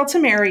Ugly Girl to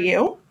Marry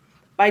You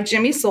by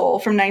Jimmy Soul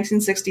from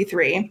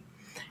 1963.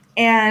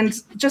 And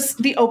just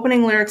the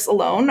opening lyrics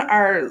alone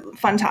are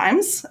fun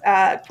times.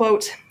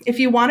 Quote, "If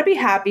you want to be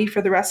happy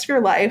for the rest of your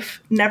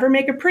life, never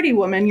make a pretty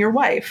woman your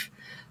wife.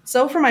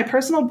 So from my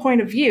personal point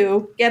of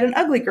view, get an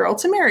ugly girl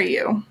to marry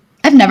you."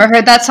 I've never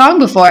heard that song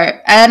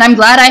before, and I'm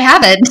glad I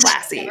haven't.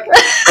 Classy.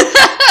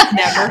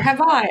 Never have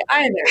I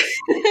either.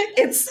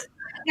 It's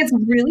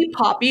really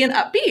poppy and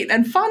upbeat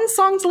and fun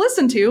song to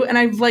listen to, and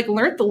I've like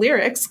learned the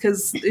lyrics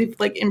because they've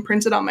like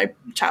imprinted on my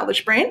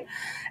childish brain,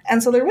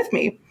 and so they're with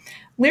me.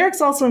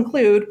 Lyrics also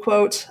include,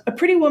 quote, "A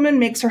pretty woman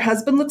makes her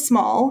husband look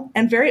small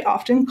and very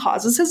often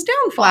causes his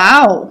downfall."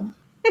 Wow.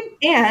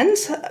 And,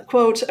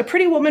 quote, "A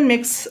pretty woman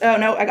makes..." Oh,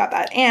 no, I got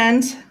that.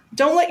 And,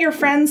 "Don't let your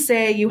friends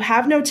say you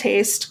have no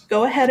taste.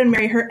 Go ahead and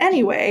marry her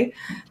anyway.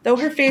 Though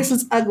her face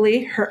is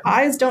ugly, her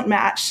eyes don't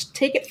match.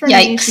 Take it from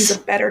me, she's a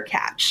better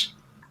catch."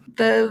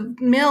 The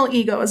male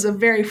ego is a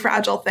very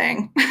fragile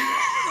thing.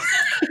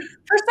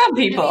 For some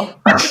people.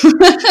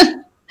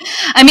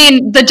 I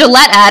mean, the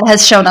Gillette ad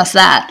has shown us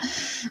that.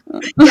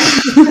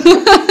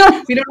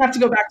 We don't have to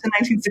go back to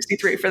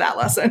 1963 for that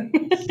lesson.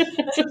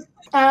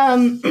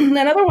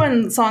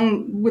 Another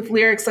song with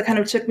lyrics that kind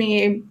of took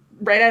me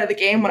right out of the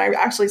game when I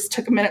actually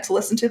took a minute to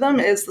listen to them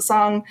is the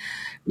song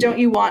 "Don't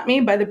You Want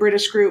Me" by the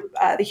British group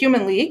The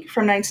Human League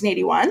from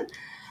 1981.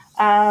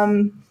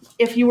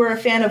 If you were a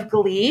fan of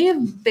Glee,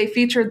 they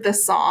featured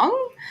this song,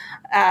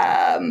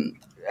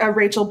 a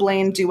Rachel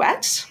Blaine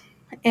duet.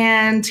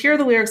 And here are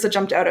the lyrics that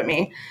jumped out at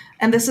me.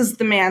 And this is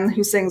the man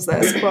who sings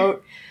this,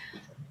 quote,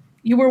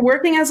 "You were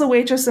working as a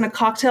waitress in a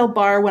cocktail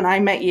bar when I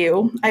met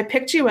you. I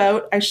picked you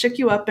out, I shook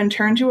you up and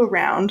turned you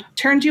around,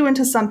 turned you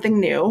into something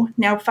new.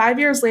 Now 5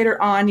 years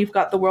later on, you've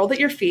got the world at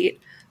your feet.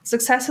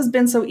 Success has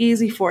been so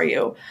easy for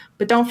you.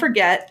 But don't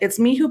forget, it's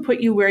me who put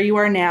you where you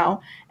are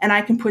now, and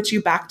I can put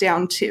you back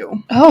down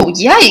too." Oh,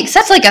 yikes.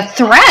 That's like a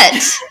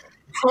threat.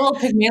 A little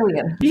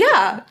Pygmalion.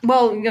 Yeah.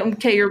 Well,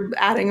 okay, you're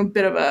adding a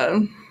bit of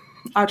a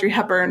Audrey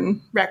Hepburn,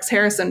 Rex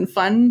Harrison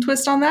fun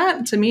twist on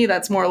that. To me,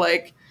 that's more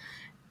like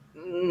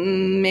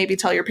maybe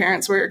tell your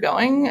parents where you're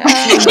going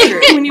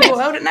when you go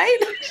out at night,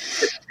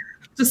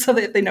 just so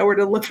that they know where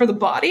to look for the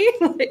body.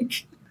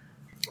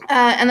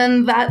 And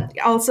then that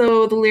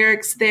also the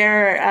lyrics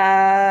there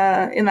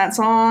in that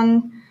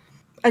song.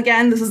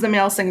 Again, this is the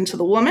male singing to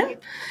the woman.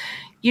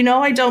 "You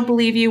know I don't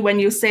believe you when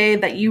you say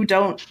that you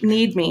don't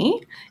need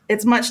me.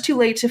 It's much too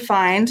late to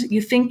find.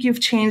 You think you've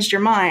changed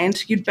your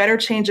mind. You'd better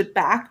change it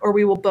back or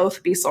we will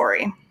both be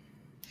sorry."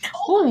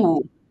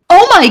 Ooh.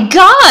 Oh my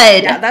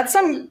God. Yeah, that is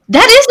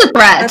a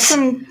threat. That's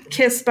some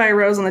kiss by a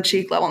rose on the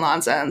cheek level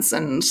nonsense.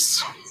 And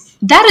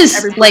that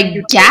is like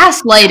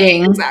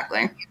gaslighting.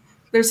 Exactly.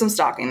 There's some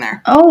stalking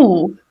there.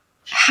 Oh,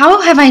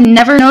 how have I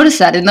never noticed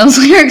that in those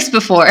lyrics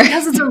before?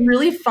 Because it's a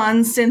really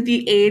fun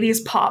synthy 80s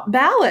pop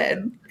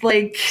ballad.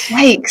 Like,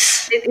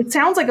 yikes. It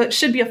sounds like it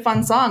should be a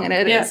fun song, and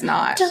it is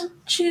not.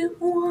 Don't you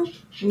want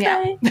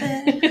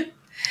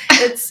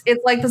It's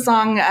like the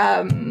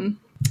song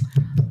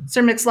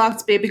Sir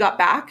Mix-a-Lot's "Baby Got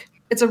Back."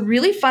 It's a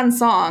really fun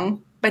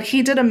song, but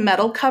he did a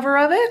metal cover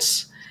of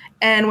it.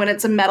 And when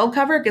it's a metal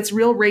cover, it gets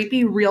real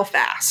rapey real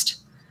fast.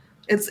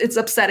 It's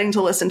upsetting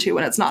to listen to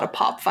when it's not a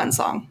pop fun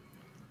song.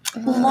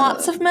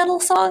 Lots of metal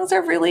songs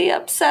are really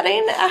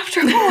upsetting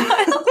after a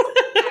while.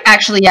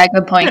 Actually, yeah,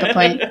 good point.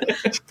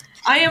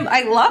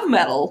 I love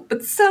metal,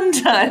 but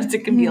sometimes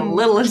it can be a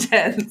little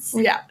intense.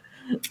 Yeah.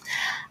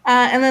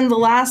 And then the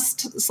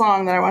last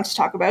song that I want to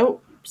talk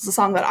about It's a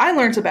song that I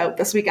learned about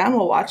this weekend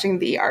while watching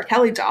the R.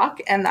 Kelly doc,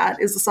 and that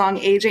is the song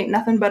Age Ain't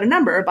Nothing But a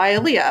Number by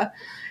Aaliyah.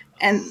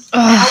 And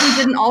how we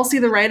didn't all see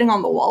the writing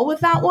on the wall with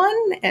that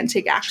one and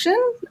take action,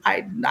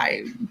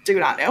 I do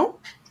not know.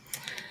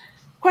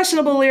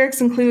 Questionable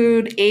lyrics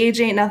include age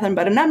ain't nothing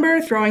but a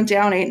number, throwing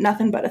down ain't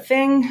nothing but a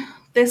thing.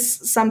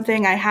 This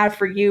something I have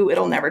for you,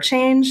 it'll never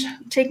change.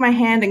 Take my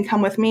hand and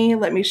come with me,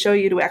 let me show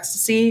you to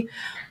ecstasy.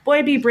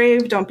 Boy, be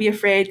brave, don't be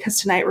afraid, because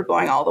tonight we're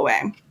going all the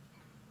way.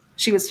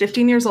 She was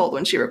 15 years old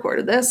when she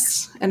recorded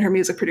this, and her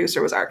music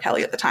producer was R.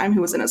 Kelly at the time,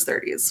 who was in his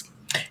 30s.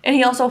 And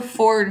he also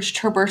forged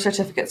her birth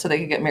certificate so they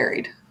could get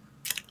married.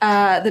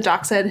 The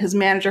doc said his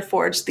manager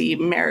forged the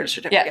marriage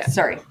certificate. Yeah,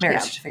 sorry,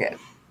 marriage certificate.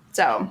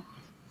 So,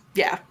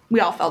 yeah,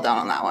 we all fell down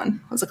on that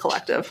one as a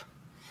collective.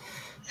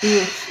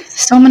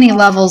 So many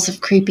levels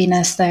of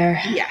creepiness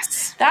there.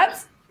 Yes.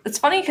 It's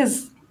funny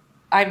because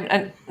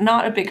I'm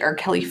not a big R.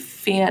 Kelly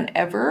fan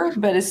ever,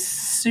 but as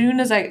soon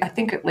as I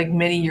think like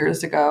many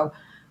years ago,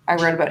 I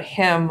read about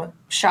him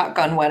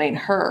shotgun wedding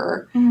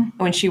her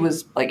when she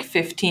was like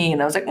 15.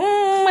 I was like,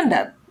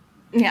 Linda.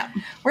 Yeah.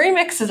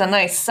 Remix is a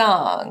nice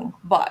song,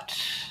 but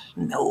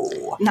no.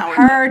 No.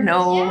 Her,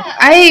 no.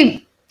 Yeah.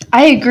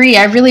 I agree.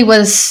 I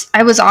was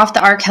off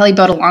the R. Kelly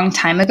boat a long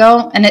time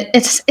ago, and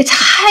it's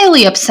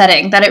highly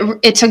upsetting that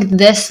it took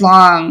this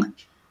long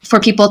for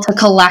people to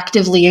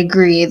collectively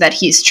agree that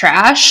he's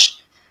trash.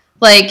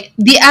 Like,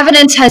 the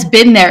evidence has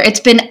been there. It's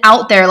been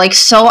out there, like,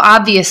 so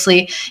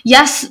obviously.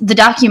 Yes, the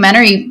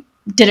documentary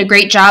did a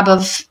great job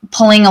of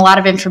pulling a lot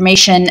of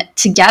information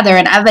together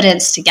and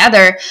evidence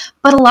together,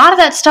 but a lot of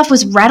that stuff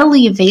was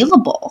readily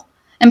available,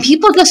 and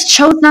people just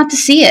chose not to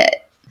see it.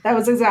 That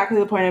was exactly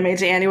the point I made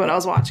to Andy when I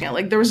was watching it.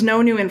 Like, there was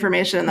no new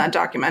information in that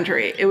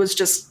documentary. It was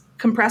just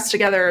compressed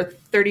together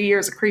 30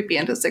 years of creepy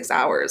into 6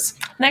 hours.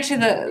 And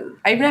actually,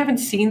 I haven't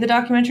seen the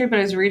documentary, but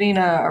I was reading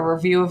a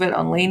review of it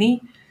on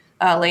Lainey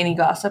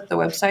Gossip, the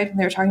website, and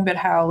they were talking about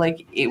how,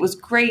 like, it was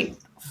great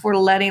for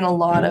letting a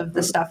lot of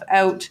the stuff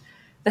out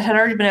that had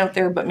already been out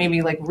there, but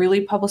maybe, like,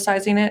 really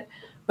publicizing it.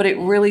 But it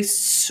really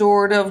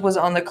sort of was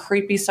on the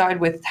creepy side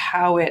with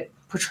how it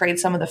portrayed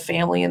some of the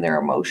family and their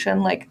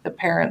emotion, like the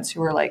parents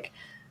who were, like,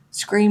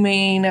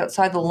 screaming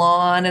outside the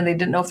lawn and they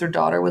didn't know if their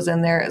daughter was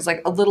in there. It's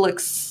like a little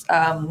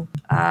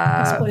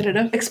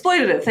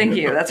exploitative. Thank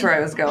you. That's where I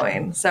was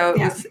going. So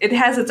it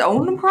has its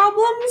own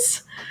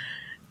problems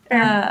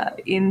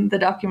in the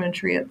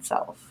documentary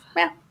itself.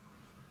 Yeah,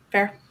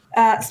 fair.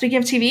 Speaking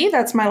of TV,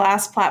 that's my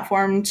last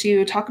platform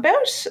to talk about.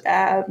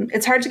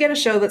 It's hard to get a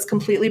show that's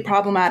completely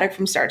problematic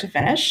from start to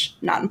finish.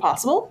 Not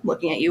impossible,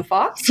 looking at you,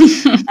 Fox.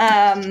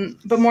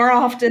 But more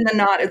often than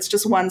not, it's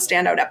just one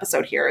standout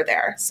episode here or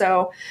there.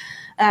 So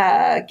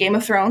Game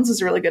of Thrones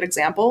is a really good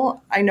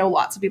example. I know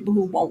lots of people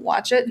who won't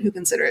watch it, who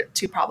consider it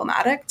too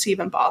problematic to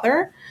even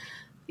bother.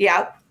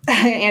 Yeah,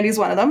 Andy's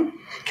one of them.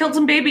 Killed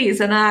some babies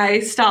and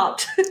I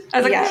stopped.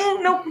 I was like,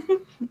 nope.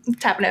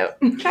 Tapping out.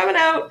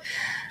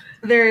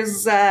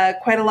 There's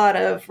quite a lot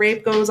of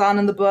rape goes on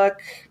in the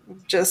book,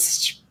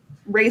 just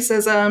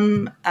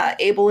racism,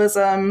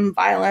 ableism,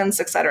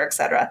 violence, etc.,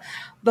 etc.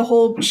 The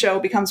whole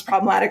show becomes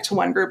problematic to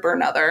one group or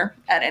another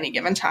at any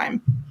given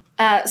time.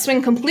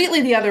 Swing completely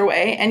the other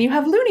way, and you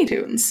have Looney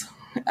Tunes.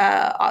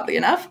 Oddly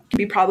enough, can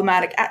be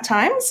problematic at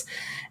times,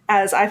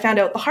 as I found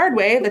out the hard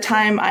way the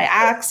time I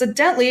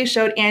accidentally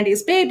showed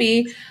Andy's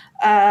baby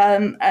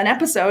an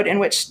episode in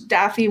which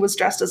Daffy was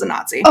dressed as a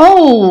Nazi.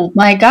 Oh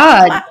my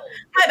God. My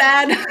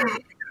bad.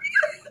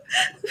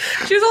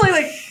 She was only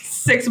like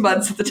 6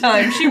 months at the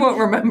time. She won't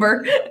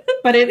remember.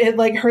 But it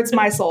like hurts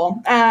my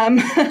soul.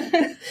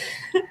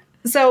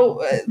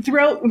 So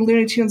throughout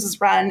Looney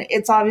Tunes' run,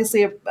 it's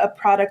obviously a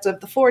product of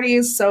the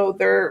 40s. So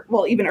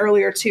even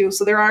earlier too.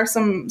 So there are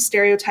some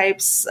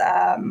stereotypes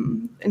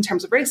in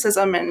terms of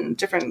racism and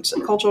different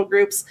cultural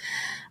groups.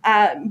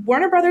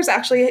 Warner Brothers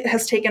actually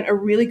has taken a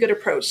really good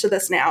approach to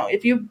this now.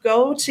 If you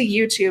go to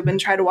YouTube and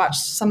try to watch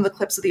some of the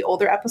clips of the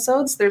older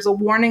episodes, there's a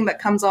warning that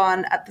comes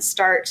on at the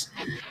start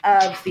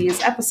of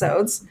these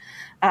episodes.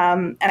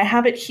 And I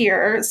have it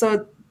here.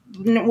 So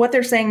what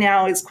they're saying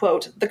now is,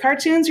 quote, "The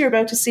cartoons you're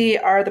about to see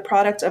are the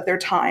product of their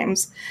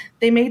times.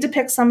 They may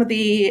depict some of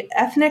the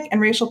ethnic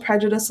and racial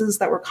prejudices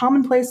that were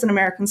commonplace in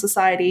American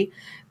society.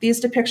 These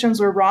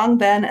depictions were wrong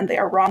then and they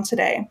are wrong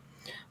today.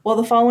 While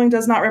the following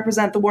does not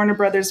represent the Warner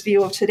Brothers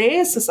view of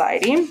today's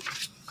society,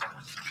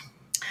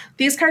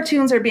 these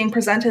cartoons are being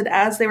presented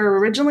as they were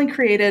originally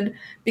created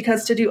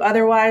because to do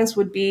otherwise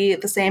would be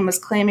the same as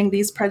claiming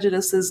these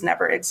prejudices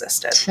never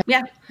existed."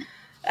 Yeah,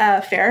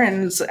 fair.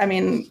 And I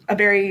mean, a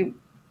very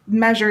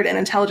measured and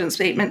intelligent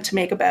statement to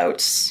make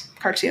about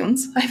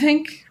cartoons, I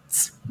think.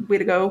 It's way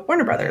to go,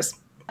 Warner Brothers.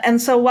 And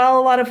so while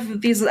a lot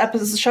of these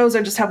shows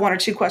are just have one or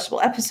two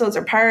questionable episodes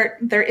apart,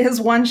 there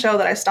is one show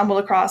that I stumbled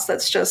across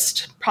that's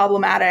just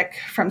problematic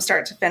from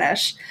start to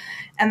finish.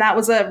 And that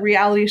was a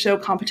reality show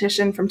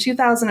competition from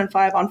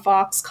 2005 on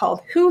Fox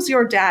called Who's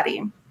Your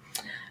Daddy?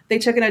 They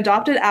took an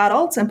adopted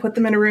adult and put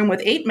them in a room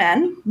with 8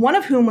 men, one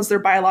of whom was their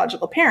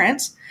biological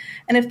parent.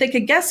 And if they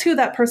could guess who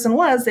that person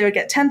was, they would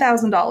get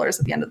 $10,000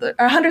 at the end of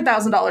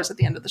 $100,000 at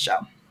the end of the show.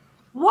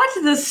 What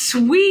the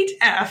sweet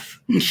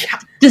F? Yeah.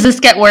 Does this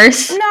get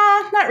worse?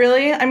 Nah, not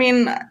really. I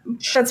mean,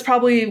 that's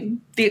probably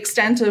the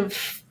extent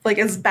of, like,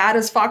 as bad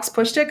as Fox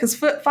pushed it, because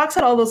Fox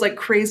had all those, like,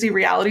 crazy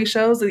reality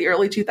shows in the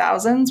early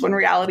 2000s when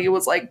reality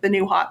was, like, the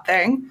new hot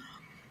thing.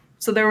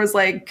 So there was,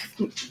 like,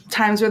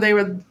 times where they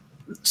would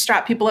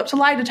strap people up to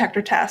lie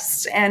detector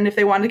tests, and if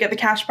they wanted to get the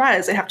cash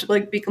prize, they'd have to,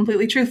 like, be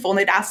completely truthful, and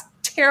they'd ask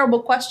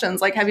terrible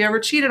questions, like, have you ever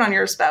cheated on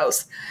your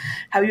spouse?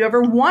 Have you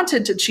ever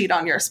wanted to cheat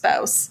on your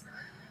spouse?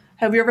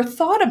 Have you ever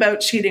thought about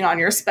cheating on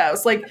your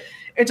spouse? Like,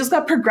 it just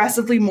got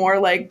progressively more,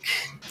 like,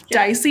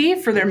 dicey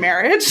for their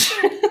marriage.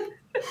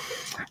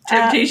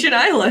 Temptation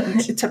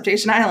Island.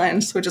 Temptation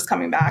Island, which is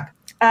coming back.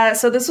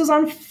 So this was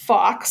on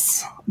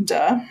Fox.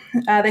 Duh.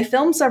 They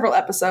filmed several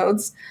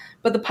episodes,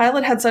 but the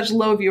pilot had such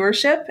low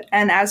viewership,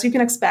 and as you can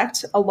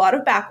expect, a lot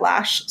of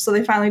backlash, so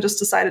they finally just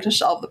decided to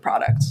shelve the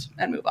product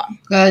and move on.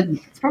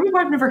 Good. It's probably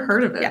why I've never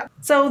heard of it. Yeah.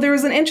 So there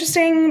was an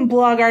interesting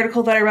blog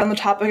article that I read on the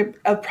topic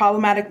of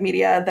problematic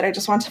media that I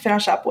just want to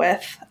finish up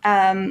with.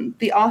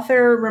 The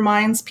author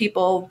reminds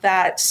people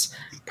that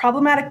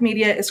problematic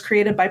media is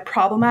created by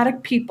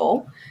problematic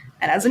people.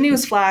 And as a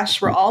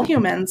newsflash, we're all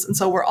humans, and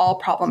so we're all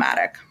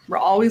problematic. We're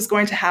always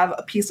going to have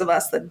a piece of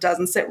us that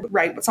doesn't sit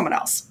right with someone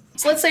else.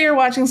 So let's say you're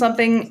watching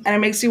something and it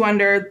makes you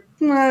wonder,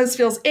 this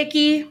feels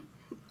icky,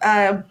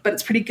 but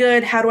it's pretty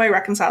good. How do I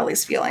reconcile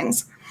these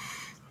feelings?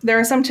 There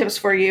are some tips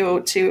for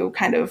you to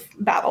kind of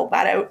battle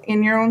that out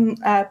in your own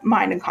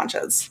mind and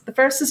conscience. The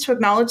first is to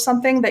acknowledge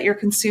something that you're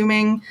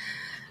consuming.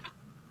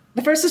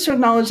 The first is to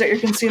acknowledge that you're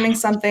consuming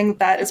something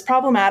that is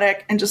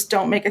problematic and just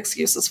don't make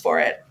excuses for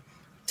it.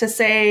 To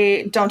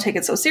say, don't take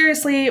it so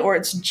seriously, or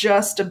it's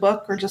just a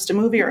book or just a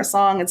movie or a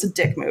song, it's a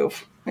dick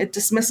move. It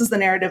dismisses the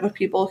narrative of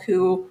people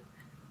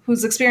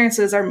whose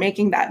experiences are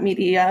making that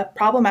media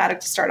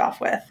problematic to start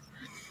off with.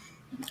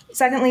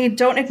 Secondly,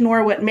 don't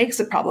ignore what makes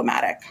it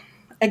problematic.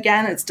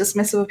 Again, it's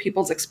dismissive of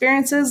people's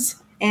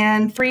experiences.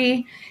 And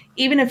 3,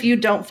 even if you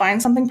don't find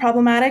something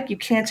problematic, you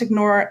can't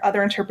ignore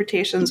other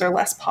interpretations or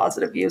less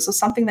positive views of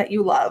something that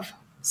you love.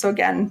 So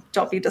again,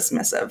 don't be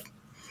dismissive.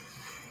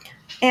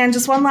 And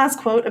just one last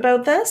quote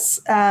about this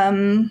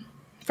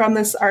from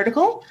this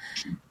article.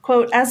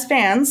 Quote, as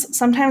fans,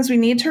 sometimes we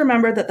need to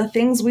remember that the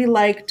things we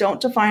like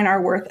don't define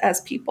our worth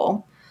as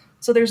people.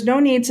 So there's no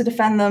need to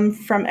defend them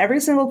from every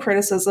single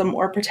criticism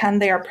or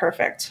pretend they are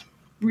perfect.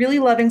 Really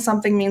loving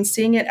something means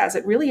seeing it as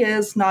it really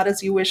is, not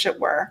as you wish it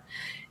were.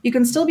 You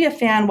can still be a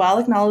fan while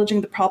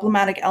acknowledging the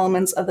problematic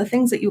elements of the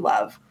things that you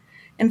love.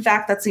 In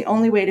fact, that's the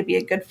only way to be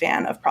a good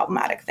fan of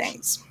problematic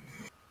things.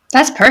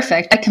 That's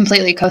perfect. I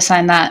completely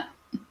co-sign that.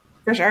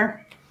 For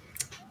sure.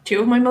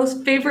 2 of my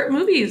most favorite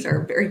movies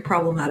are very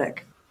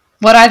problematic.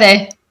 What are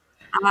they?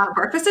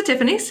 Breakfast at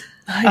Tiffany's.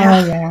 Oh,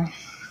 yeah.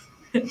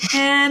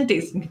 And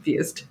Dazed and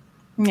Confused.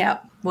 Yeah.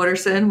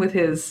 Wooderson with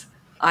his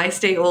I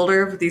stay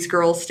older, but these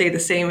girls stay the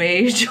same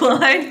age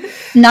line.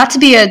 Not to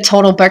be a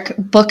total book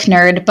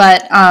nerd,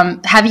 but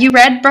have you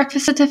read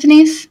Breakfast at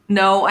Tiffany's?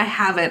 No, I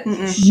haven't.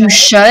 You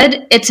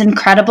should. It's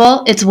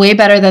incredible. It's way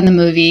better than the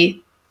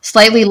movie.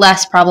 Slightly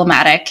less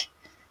problematic.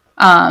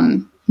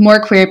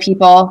 More queer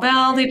people.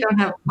 Well, they don't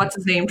have what's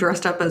his name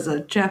dressed up as a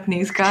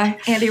Japanese guy.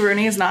 Andy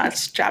Rooney is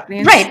not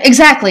Japanese. Right,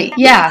 exactly.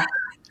 Yeah.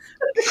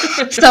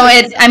 So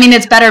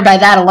it's better by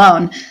that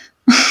alone.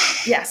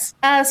 Yes.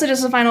 So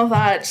just a final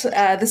thought.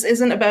 This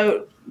isn't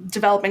about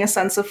developing a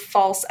sense of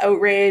false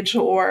outrage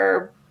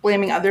or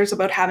blaming others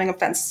about having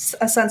a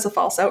sense of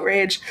false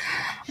outrage.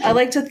 I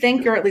like to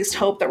think, or at least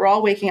hope, that we're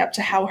all waking up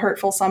to how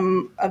hurtful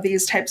some of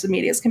these types of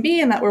medias can be,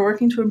 and that we're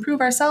working to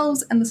improve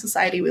ourselves and the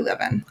society we live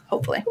in,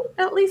 hopefully.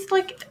 At least,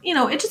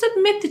 just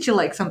admit that you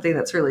like something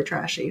that's really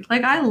trashy.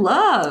 Like, I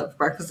love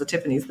Breakfast at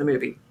Tiffany's, the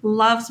movie.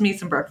 Loves me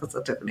some Breakfast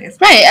at Tiffany's.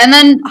 Right, and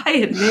then I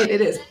admit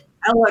it is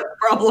hella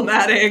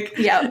problematic.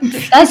 Yeah.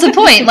 That's the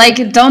point.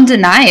 Like, don't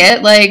deny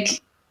it.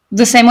 Like,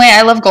 the same way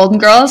I love Golden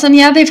Girls, and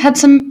yeah, they've had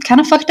some kind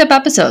of fucked up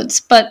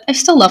episodes, but I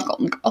still love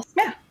Golden Girls.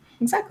 Yeah,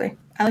 exactly.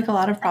 I like a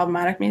lot of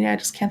problematic media. I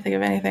just can't think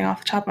of anything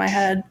off the top of my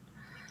head.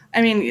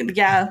 I mean,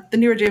 yeah, the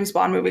newer James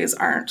Bond movies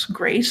aren't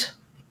great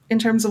in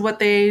terms of what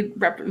they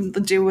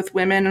do with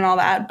women and all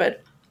that,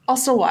 but I'll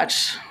still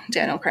watch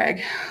Daniel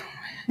Craig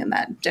in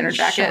that dinner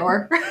jacket.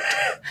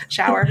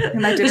 Shower.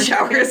 In that dinner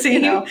shower jacket, scene.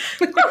 You know?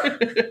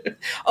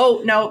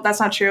 Oh, no, that's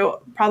not true.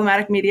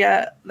 Problematic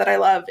media that I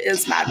love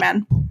is Mad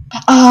Men.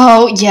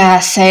 Oh, yeah,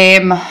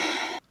 same.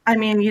 I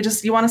mean,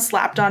 you want to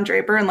slap Don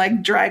Draper and,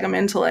 like, drag him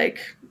into, like,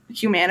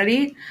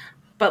 humanity,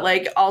 but,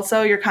 like,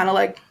 also you're kind of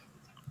like,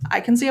 I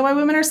can see why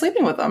women are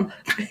sleeping with them.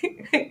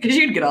 Because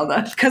you'd get on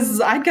that.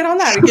 Because I'd get on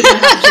that.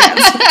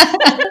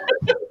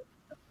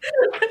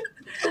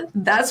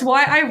 That's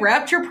why I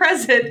wrapped your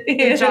present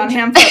in John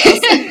Hamm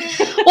photos.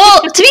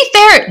 Well, to be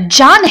fair,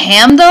 John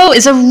Hamm, though,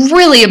 is a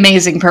really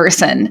amazing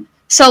person.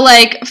 So,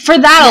 like, for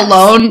that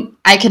alone,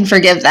 I can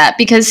forgive that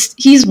because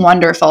he's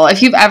wonderful.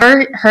 If you've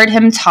ever heard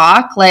him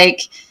talk,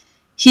 like,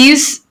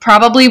 he's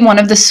probably one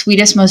of the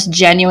sweetest, most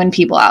genuine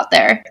people out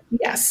there.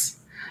 Yes.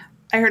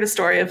 I heard a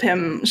story of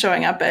him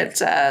showing up at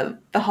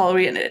the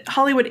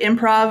Hollywood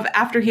Improv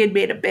after he had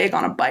made it big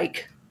on a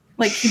bike.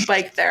 Like he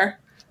biked there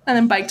and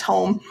then biked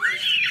home.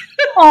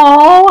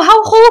 Oh,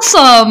 how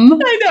wholesome.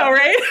 I know,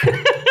 right?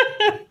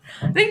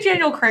 I think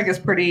Daniel Craig is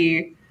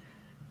pretty,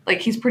 like,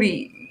 he's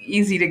pretty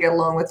easy to get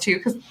along with too,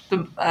 because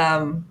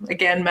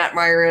again, Matt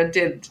Myra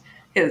did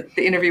the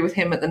interview with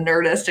him at the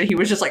Nerdist, and he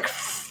was just like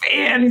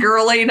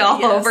fangirling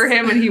all over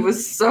him, and he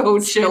was so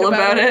chill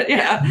about it.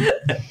 Yeah.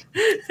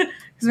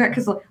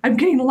 Because like, I'm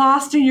getting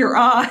lost in your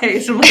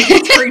eyes. I'm like,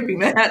 it's creepy,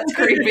 man. It's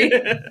creepy.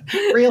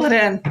 Reel it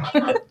in.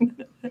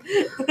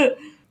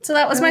 So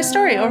that was my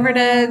story. Over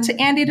to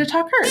Andy to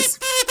talk hers.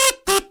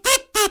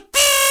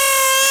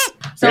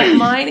 So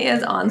mine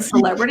is on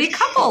celebrity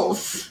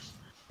couples.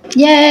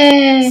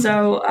 Yay.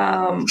 So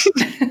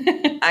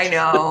I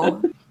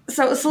know.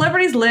 So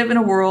celebrities live in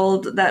a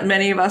world that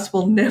many of us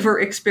will never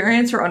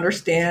experience or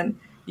understand,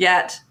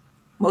 yet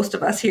most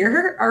of us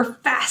here are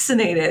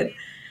fascinated.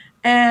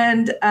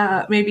 And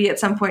maybe at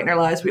some point in our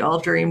lives, we all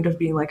dreamed of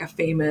being like a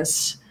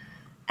famous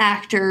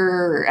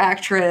actor or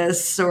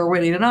actress, or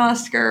winning an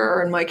Oscar,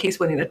 or in my case,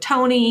 winning a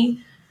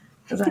Tony,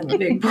 because I'm a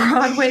big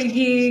Broadway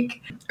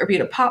geek, or being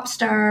a pop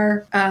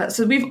star.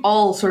 So we've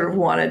all sort of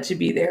wanted to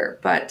be there.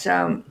 But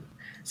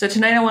so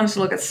tonight I wanted to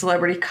look at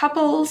celebrity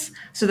couples.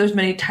 So there's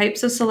many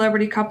types of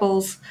celebrity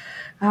couples,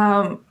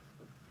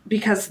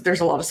 because there's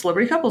a lot of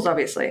celebrity couples,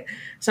 obviously.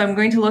 So I'm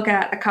going to look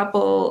at a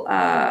couple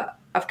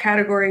of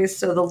categories.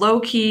 So the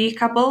low-key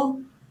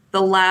couple,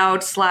 the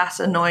loud /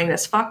 annoying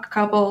as fuck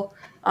couple,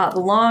 the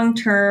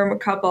long-term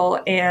couple,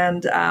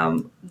 and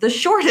the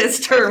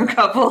shortest-term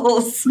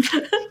couples.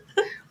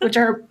 Which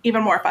are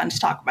even more fun to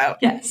talk about.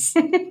 Yes.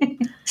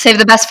 Save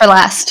the best for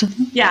last.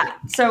 Yeah.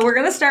 So we're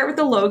going to start with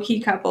the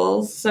low-key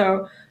couples.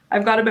 So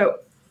I've got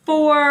about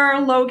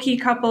 4 low-key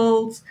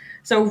couples.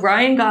 So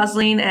Ryan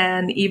Gosling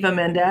and Eva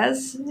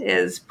Mendes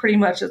is pretty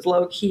much as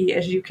low-key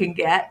as you can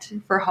get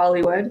for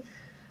Hollywood.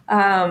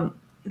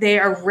 They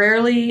are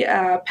rarely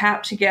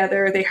papped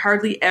together. They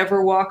hardly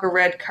ever walk a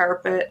red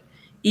carpet.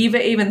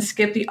 Eva even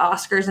skipped the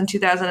Oscars in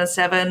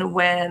 2007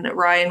 when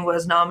Ryan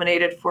was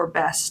nominated for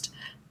Best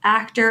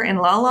Actor in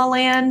La La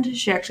Land.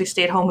 She actually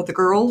stayed home with the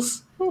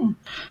girls.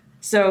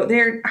 So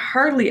they're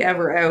hardly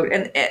ever out.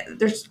 And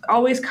there's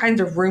always kinds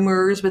of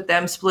rumors with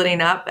them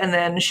splitting up, and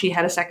then she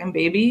had a second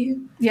baby.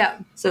 Yeah.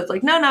 So it's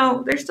like,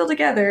 no, they're still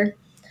together.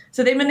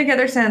 So they've been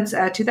together since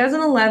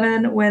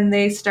 2011, when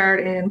they starred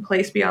in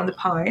Place Beyond the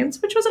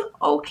Pines, which was an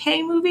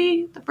okay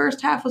movie. The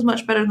first half was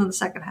much better than the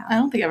second half. I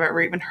don't think I've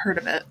ever even heard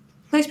of it.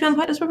 Place Beyond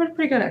the Pines is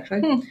pretty good,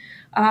 actually.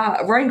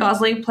 Ryan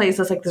Gosling plays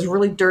this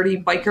really dirty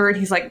biker, and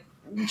he's like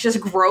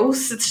just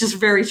gross. It's just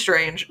very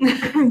strange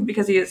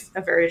because he is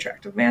a very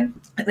attractive man.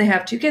 And they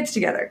have 2 kids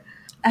together.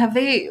 Have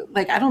they,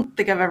 I don't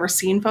think I've ever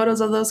seen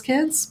photos of those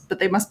kids, but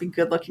they must be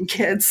good-looking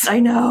kids. I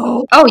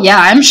know. Oh, yeah,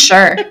 I'm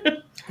sure.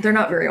 They're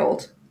not very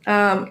old.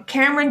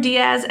 Cameron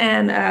Diaz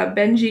and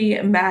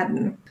Benji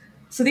Madden.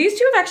 So these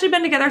 2 have actually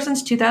been together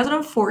since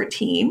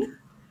 2014.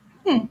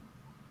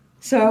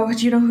 So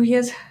do you know who he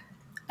is?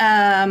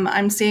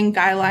 I'm seeing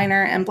Guy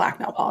Liner and Black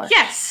Nail Polish.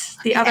 Yes,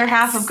 the other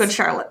half of Good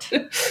Charlotte.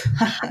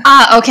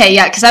 Okay,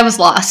 yeah, because I was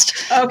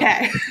lost.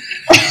 Okay.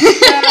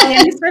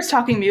 Andy starts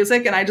talking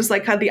music, and I just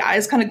had the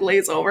eyes kind of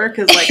glaze over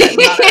because I'm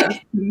not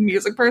a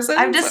music person.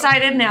 I've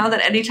decided now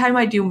that anytime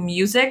I do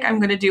music, I'm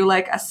going to do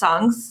a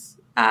songs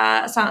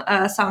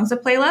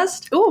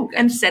playlist. Ooh,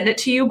 and send it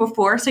to you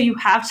before, so you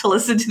have to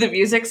listen to the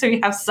music, so you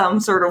have some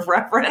sort of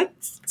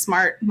reference.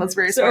 Smart. That's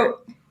very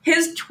smart.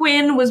 His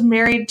twin was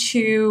married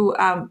to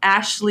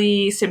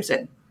Ashley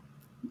Simpson.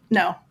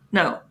 No,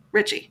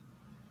 Richie.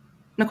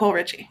 Nicole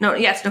Richie. No,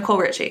 yes, Nicole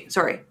Richie.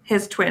 Sorry,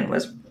 his twin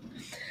was.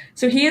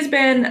 So he has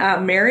been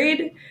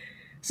married.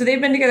 So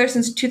they've been together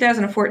since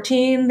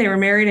 2014. They were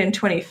married in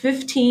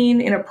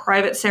 2015 in a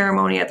private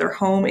ceremony at their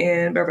home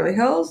in Beverly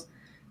Hills.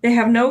 They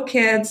have no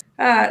kids.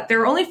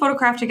 They're only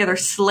photographed together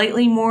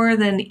slightly more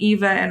than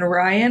Eva and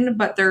Ryan,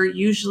 but they're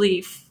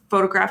usually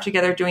photographed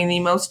together doing the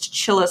most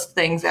chillest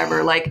things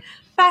ever, like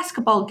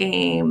basketball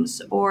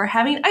games or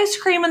having ice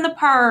cream in the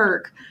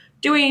park,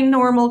 doing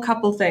normal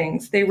couple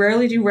things. They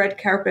rarely do red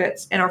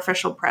carpets and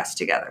official press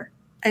together.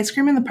 Ice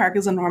cream in the park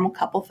is a normal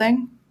couple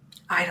thing?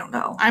 I don't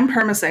know. I'm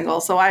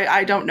perma-single, so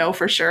I don't know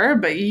for sure,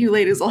 but you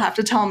ladies will have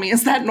to tell me,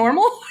 is that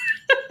normal?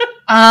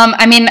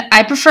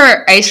 I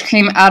prefer ice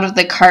cream out of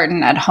the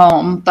carton at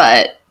home,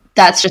 but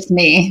that's just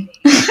me.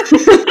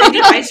 I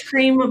do ice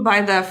cream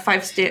by the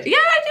 5-state. Yeah,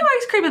 I do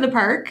ice cream in the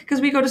park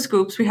because we go to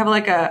Scoops. We have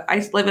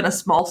I live in a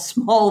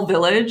small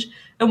village,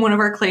 and one of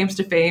our claims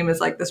to fame is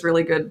this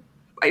really good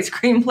ice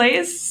cream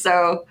place. So,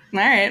 all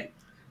right,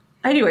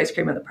 I do ice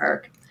cream in the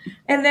park.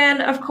 And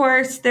then, of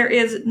course, there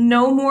is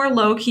no more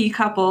low-key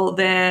couple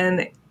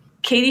than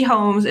Katie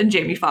Holmes and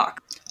Jamie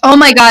Foxx. Oh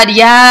my God,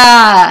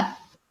 yeah.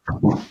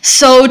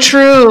 So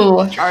true.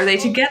 Are they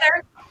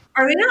together?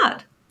 Are they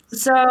not?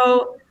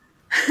 So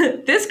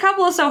this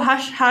couple is so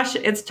hush-hush,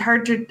 it's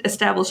hard to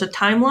establish a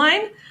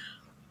timeline.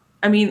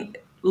 I mean,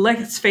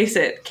 let's face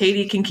it,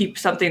 Katie can keep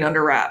something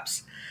under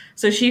wraps.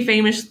 So she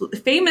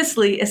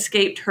famously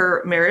escaped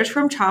her marriage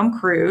from Tom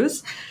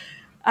Cruise.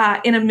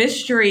 in a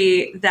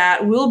mystery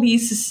that will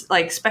be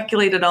like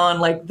speculated on,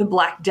 like the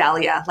Black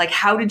Dahlia. Like,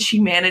 how did she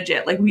manage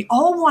it? Like, we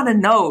all want to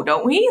know,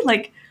 don't we?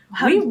 Like,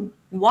 we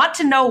want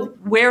to know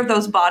where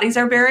those bodies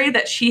are buried,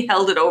 that she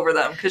held it over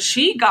them, because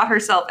she got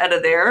herself out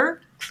of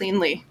there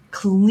Cleanly.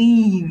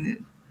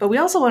 clean. But we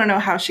also want to know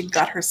how she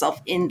got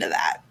herself into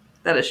that.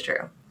 That is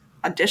true.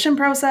 Audition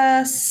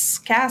process,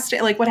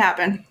 casting, like what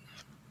happened?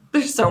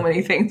 There's so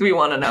many things we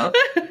want to know.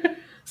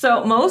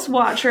 So most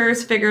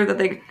watchers figure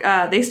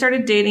that they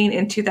started dating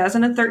in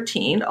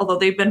 2013, although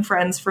they've been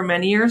friends for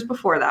many years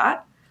before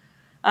that.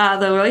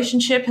 The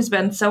relationship has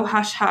been so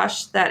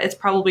hush-hush that it's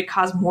probably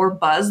caused more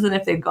buzz than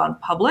if they'd gone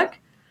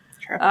public.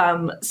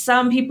 Sure.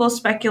 Some people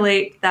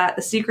speculate that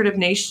the secretive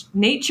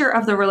nature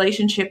of the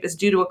relationship is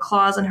due to a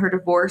clause in her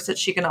divorce that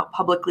she cannot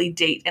publicly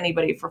date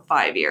anybody for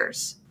 5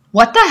 years.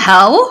 What the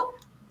hell?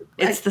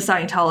 It's the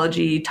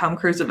Scientology Tom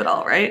Cruise of it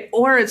all, right?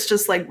 Or it's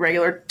just like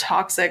regular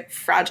toxic,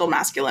 fragile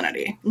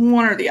masculinity.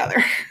 One or the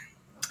other.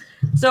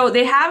 So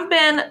they have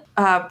been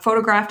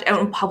photographed out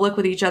in public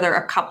with each other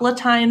a couple of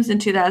times in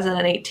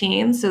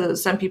 2018. So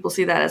some people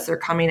see that as their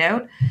coming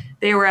out.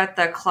 They were at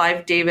the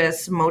Clive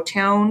Davis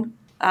Motown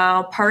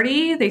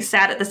party. They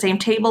sat at the same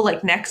table,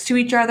 like next to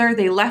each other.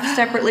 They left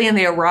separately and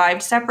they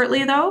arrived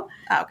separately, though.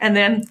 Okay. And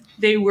then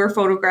they were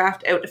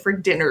photographed out for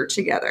dinner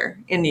together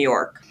in New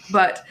York.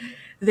 But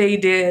they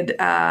did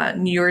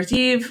New Year's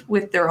Eve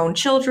with their own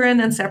children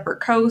and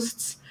separate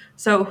coasts.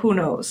 So who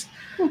knows?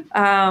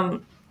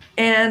 And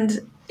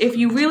if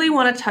you really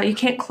want to tell, you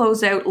can't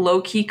close out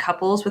low-key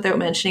couples without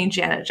mentioning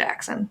Janet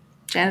Jackson.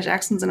 Janet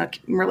Jackson's in a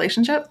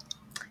relationship?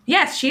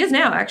 Yes, she is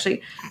now,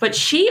 actually. But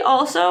she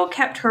also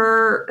kept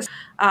her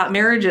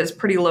marriages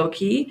pretty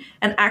low-key.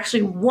 And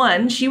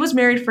actually, she was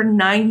married for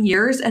 9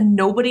 years and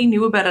nobody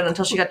knew about it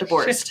until she got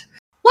divorced.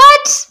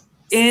 What?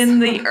 In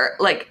the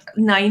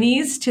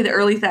 90s to the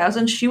early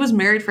thousands, she was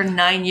married for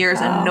 9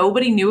 years and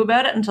nobody knew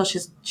about it until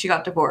she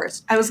got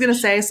divorced. I was going to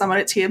say someone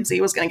at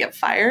TMZ was going to get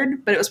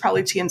fired, but it was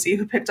probably TMZ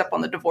who picked up on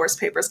the divorce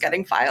papers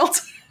getting filed.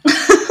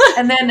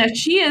 And then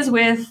she is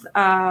with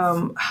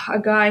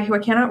a guy who I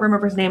cannot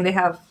remember his name. They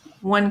have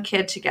one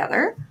kid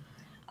together.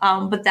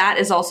 But that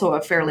is also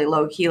a fairly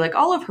low-key. Like,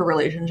 all of her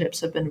relationships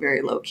have been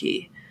very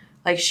low-key.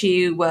 Like,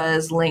 she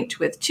was linked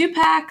with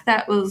Tupac.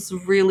 That was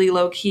really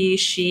low-key.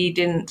 She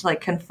didn't,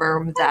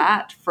 confirm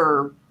that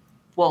for,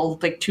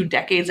 2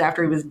 decades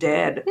after he was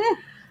dead. Yeah.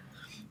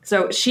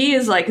 So she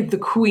is, the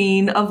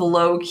queen of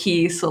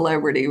low-key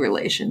celebrity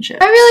relationships.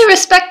 I really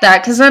respect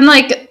that, because then,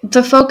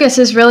 the focus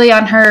is really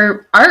on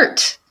her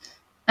art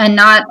and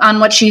not on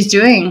what she's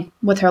doing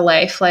with her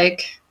life.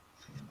 Like,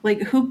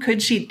 who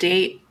could she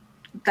date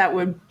that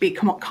would be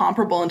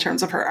comparable in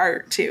terms of her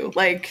art, too?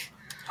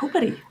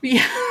 Nobody.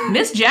 Yeah.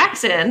 Miss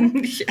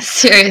Jackson.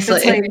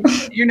 seriously.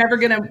 It's you're never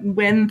going to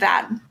win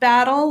that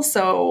battle.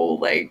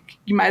 So,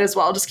 you might as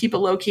well just keep it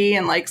low key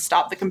and,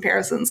 stop the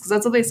comparisons. Because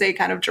that's what they say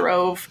kind of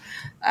drove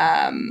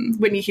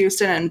Whitney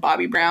Houston and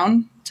Bobby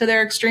Brown to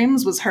their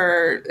extremes, was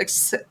her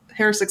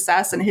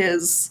success and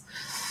his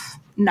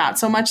not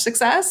so much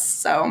success.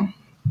 So,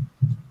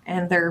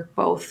 and they're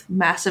both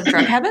massive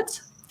drug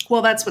habits.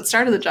 Well, that's what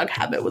started the drug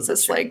habit, was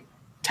this,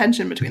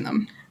 tension between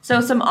them. So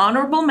some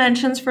honorable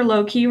mentions for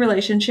low-key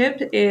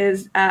relationship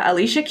is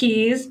Alicia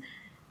Keys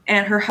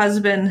and her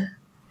husband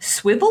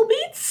Swivel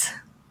Beats.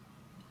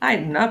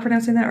 I'm not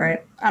pronouncing that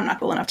right. I'm not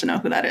cool enough to know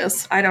who that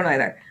is. I don't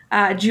either.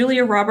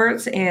 Julia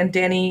Roberts and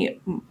Danny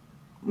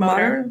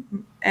Moder.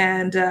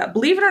 And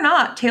believe it or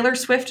not, Taylor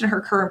Swift and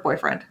her current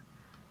boyfriend,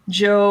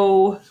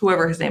 Joe,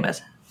 whoever his name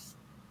is.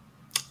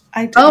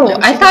 I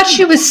thought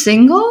she was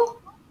single?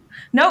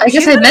 No, I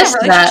guess I missed that. She's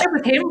been in a relationship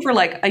with him for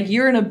a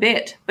year and a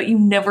bit, but you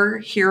never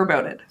hear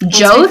about it.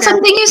 Joe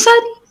something you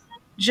said?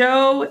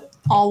 Joe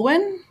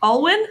Alwyn?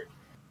 Alwyn?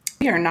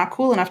 We are not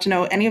cool enough to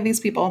know any of these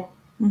people.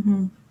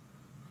 Mm-hmm.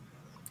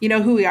 You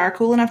know who we are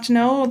cool enough to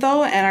know,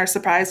 though, and are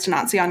surprised to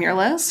not see on your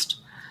list?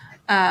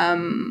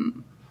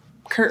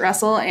 Kurt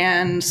Russell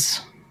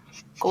and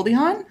Goldie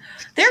Hawn?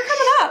 They're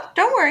coming up.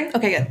 Don't worry.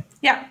 Okay, good.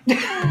 Yeah.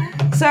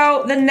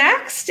 So the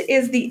next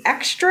is the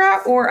extra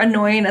or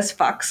annoying as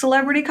fuck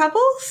celebrity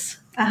couples.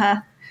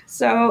 Uh-huh.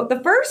 So the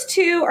first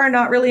two are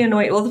not really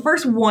annoying. Well, the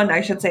first one,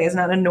 I should say, is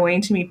not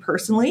annoying to me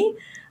personally.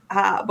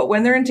 But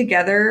when they're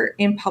together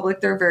in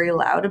public, they're very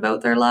loud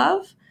about their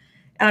love.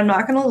 And I'm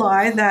not going to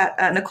lie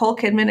that Nicole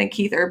Kidman and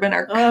Keith Urban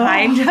are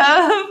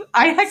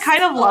I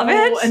kind of love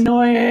it.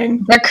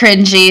 Annoying. They're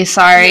cringy,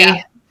 sorry.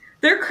 Yeah.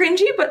 They're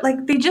cringy, but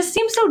they just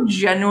seem so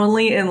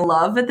genuinely in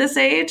love at this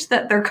age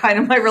that they're kind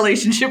of my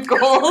relationship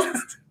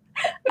goals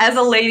as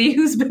a lady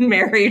who's been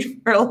married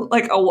for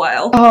a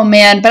while. Oh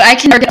man, but I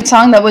can remember a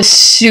song that was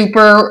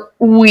super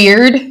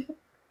weird.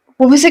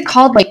 What was it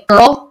called?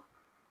 Girl?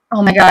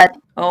 Oh my god.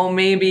 Oh,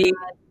 maybe.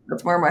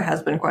 That's more my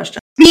husband question.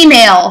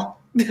 Female.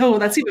 Oh,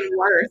 that's even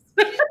worse.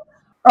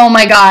 Oh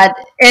my god.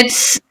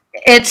 It's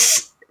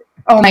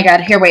oh my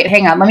god. Here, wait,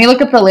 hang on. Let me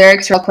look up the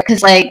lyrics real quick,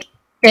 because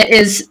it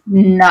is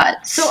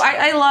nuts. So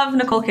I love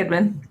Nicole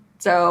Kidman.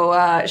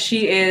 So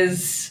she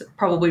is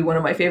probably one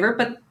of my favorite,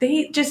 but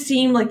they just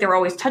seem like they're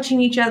always touching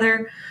each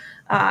other.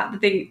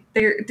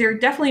 They're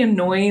definitely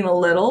annoying a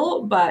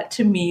little, but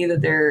to me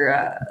that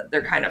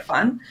they're kind of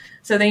fun.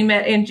 So they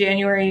met in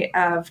January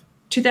of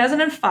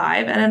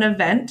 2005 at an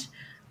event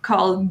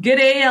called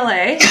G'day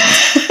LA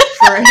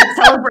to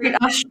celebrate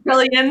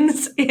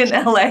Australians in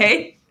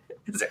LA.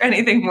 Is there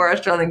anything more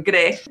Australian?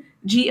 G'day.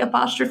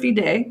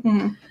 G''day.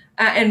 Mm-hmm.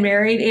 And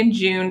married in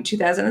June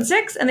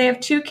 2006. And they have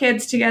 2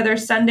 kids together,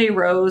 Sunday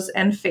Rose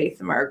and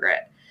Faith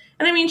Margaret.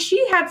 And I mean,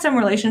 she had some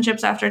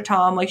relationships after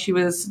Tom. Like she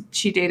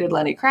dated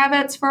Lenny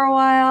Kravitz for a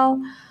while.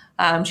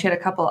 She had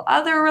a couple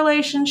other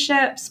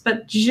relationships,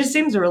 but she just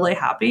seems really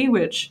happy,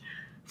 which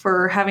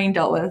for having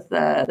dealt with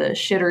the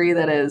shittery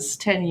that is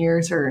 10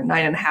 years or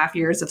 9.5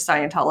 years of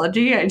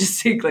Scientology, I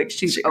just think like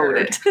she's owed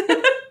it.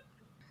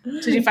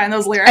 Did you find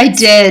those lyrics? I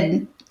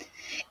did.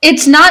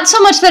 It's not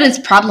so much that it's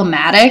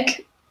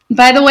problematic,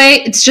 by the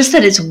way. It's just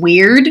that it's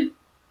weird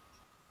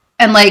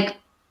and like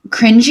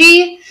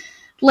cringy.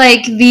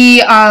 Like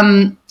the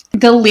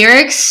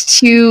lyrics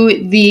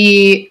to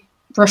the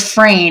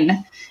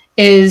refrain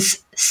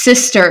is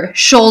sister,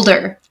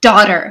 shoulder,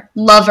 daughter,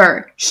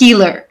 lover,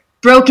 healer,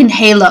 broken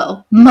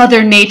halo,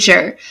 mother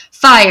nature,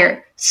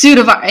 fire, suit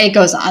of ar-. It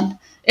goes on.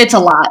 It's a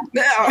lot.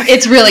 No.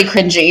 It's really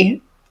cringy.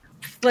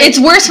 Like, it's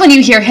worse when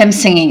you hear him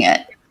singing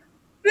it.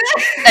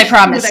 I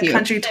promise with you. a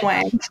country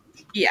twang.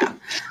 Yeah.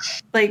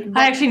 Like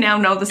I actually now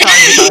know the song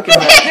you're talking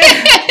about.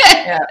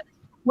 Yeah.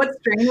 What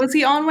string was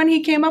he on when he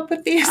came up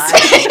with these?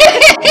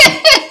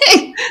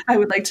 I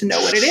would like to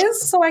know what it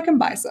is so I can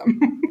buy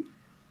some.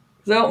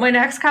 So my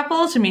next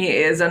couple to me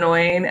is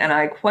annoying, and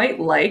I quite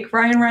like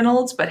Ryan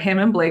Reynolds, but him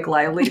and Blake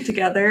Lively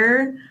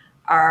together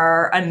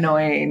are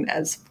annoying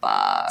as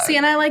fuck. See,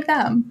 and I like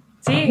them.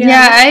 See,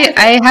 Yeah,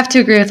 I have to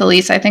agree with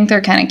Elise. I think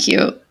they're kind of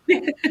cute.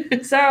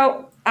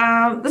 So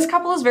this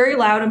couple is very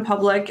loud in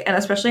public and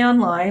especially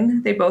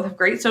online. They both have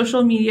great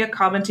social media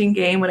commenting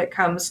game when it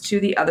comes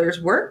to the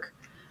other's work.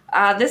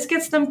 This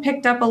gets them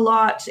picked up a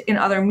lot in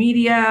other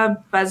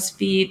media,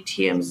 BuzzFeed,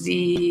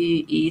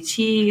 TMZ,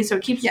 ET. So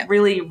it keeps it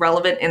really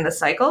relevant in the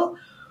cycle,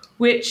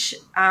 which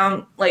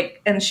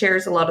and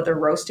shares a lot of their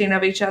roasting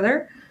of each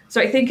other. So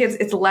I think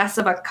it's less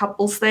of a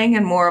couples thing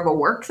and more of a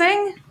work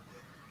thing.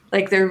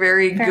 Like they're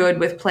very good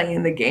with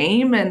playing the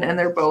game, and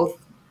they're both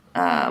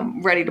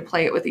ready to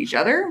play it with each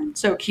other.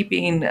 So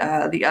keeping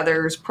the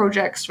other's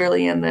projects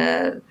really in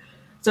the.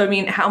 So I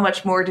mean, how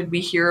much more did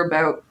we hear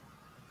about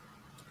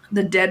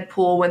the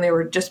Deadpool when they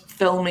were just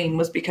filming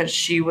was because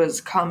she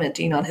was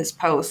commenting on his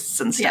posts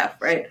and stuff,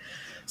 right?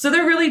 So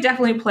they're really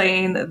definitely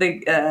playing,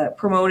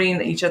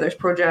 promoting each other's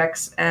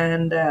projects,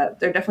 and they're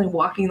definitely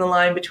walking the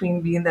line between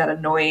being that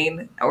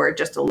annoying or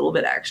just a little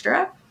bit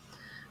extra.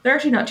 They're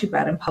actually not too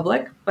bad in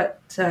public,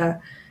 but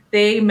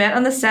they met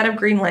on the set of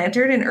Green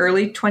Lantern in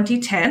early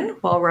 2010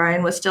 while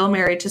Ryan was still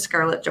married to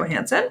Scarlett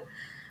Johansson.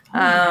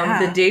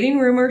 The dating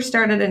rumor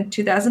started in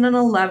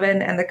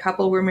 2011, and the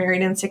couple were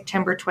married in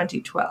September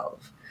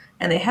 2012.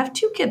 And they have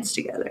 2 kids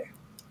together.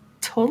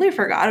 Totally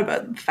forgot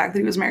about the fact that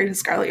he was married to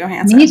Scarlett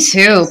Johansson. Me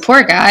too.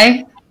 Poor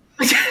guy.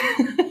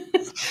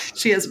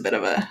 She is a bit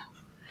of a...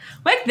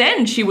 Back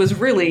then, she was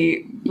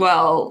really,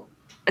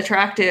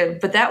 attractive,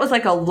 but that was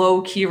like a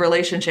low-key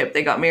relationship.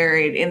 They got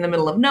married in the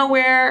middle of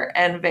nowhere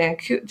and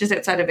just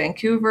outside of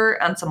Vancouver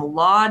on some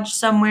lodge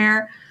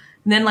somewhere.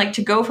 And then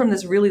to go from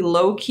this really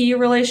low-key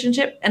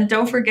relationship, and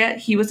don't forget,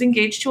 he was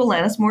engaged to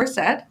Alanis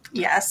Morissette.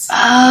 Yes.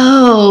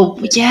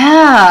 Oh,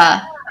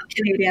 yeah.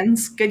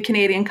 Canadians, good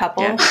Canadian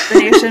couple. Yeah. The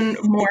nation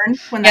mourned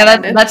when that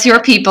ended. That's your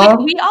people.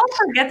 We all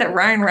forget that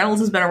Ryan Reynolds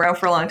has been around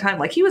for a long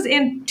time. He was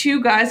in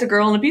 2 Guys, a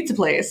Girl, and a Pizza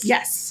Place.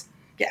 Yes.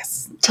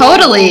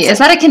 Totally. Is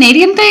that a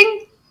Canadian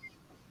thing?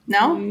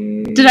 No.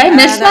 Did I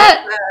miss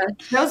that?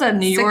 That was a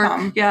New York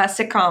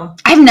sitcom.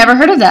 I've never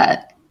heard of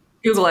that.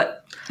 Google it.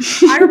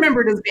 I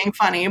remembered it as being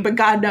funny, but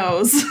God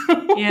knows.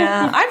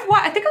 Yeah,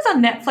 I think it was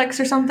on Netflix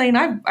or something.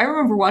 I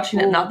remember watching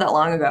it not that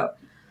long ago.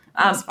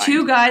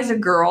 2 Guys, a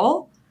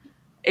Girl.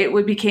 It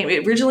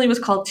originally was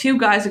called 2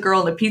 Guys, a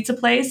Girl, and a Pizza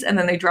Place, and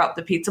then they dropped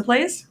the Pizza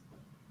Place.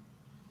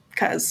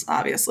 Because,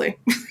 obviously.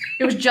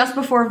 It was just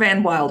before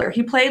Van Wilder.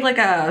 He played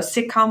a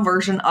sitcom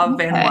version of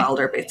Van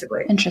Wilder,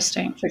 basically.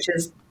 Interesting. Which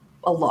is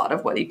a lot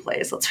of what he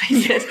plays, let's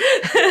face it.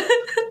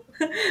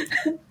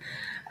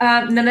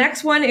 The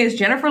next one is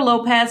Jennifer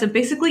Lopez, and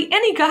basically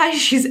any guy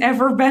she's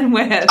ever been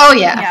with. Oh,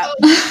 yeah.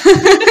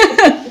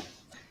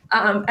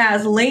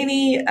 As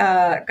Lainey,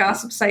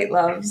 gossip site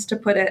loves to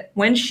put it,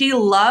 when she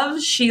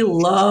loves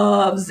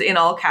in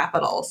all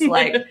capitals.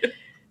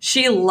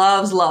 She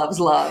loves.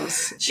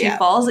 She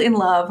falls in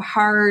love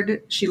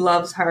hard. She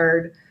loves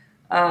hard,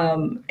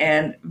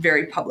 and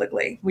very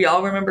publicly. We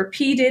all remember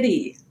P.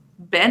 Diddy,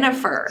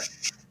 Bennifer,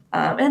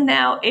 and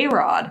now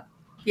A-Rod.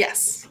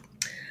 Yes.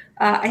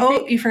 I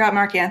think you forgot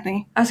Mark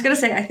Anthony. I was going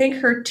to say, I think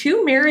her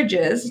 2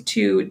 marriages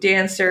to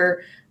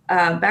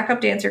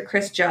backup dancer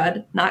Chris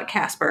Judd, not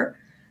Casper,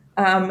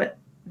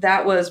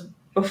 that was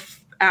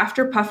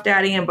after Puff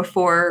Daddy and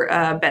before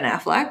Ben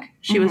Affleck.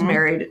 She was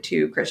married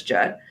to Chris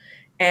Judd.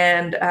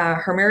 And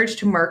her marriage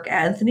to Mark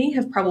Anthony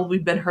have probably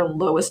been her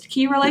lowest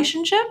key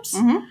relationships.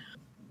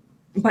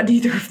 but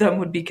neither of them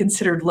would be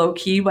considered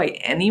low-key by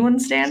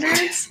anyone's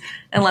standards.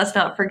 And let's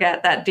not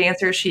forget that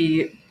dancer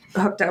she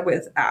hooked up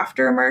with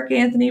after Mark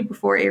Anthony,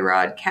 before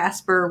A-Rod,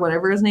 Casper,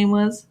 whatever his name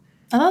was.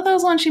 I thought that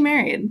was the one she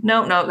married.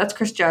 No, that's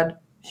Chris Judd.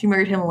 She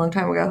married him a long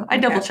time ago. I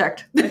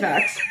double-checked my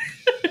facts.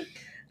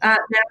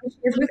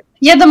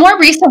 Yeah, the more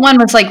recent one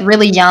was like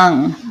really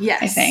young.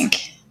 Yes. I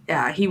think.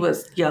 Yeah, he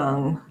was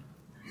young.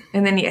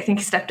 And then I think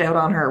he stepped out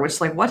on her, which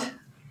is like, what?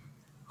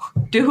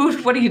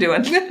 Dude, what are you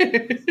doing?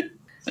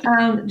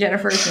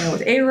 Jennifer is dealing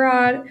with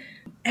A-Rod.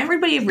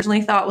 Everybody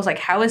originally thought was like,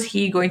 how is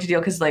he going to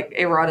deal? Because like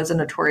A-Rod is a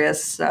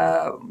notorious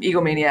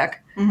egomaniac.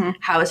 Mm-hmm.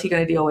 How is he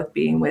going to deal with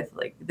being with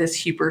like this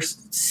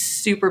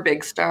super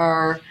big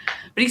star?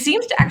 But he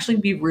seems to actually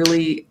be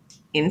really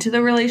into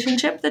the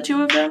relationship, the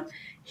two of them.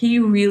 He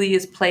really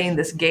is playing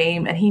this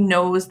game, and he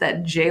knows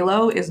that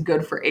J-Lo is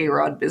good for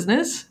A-Rod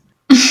business.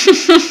 And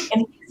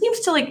he seems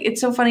to like,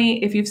 it's so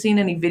funny if you've seen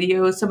any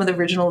videos, some of the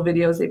original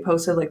videos they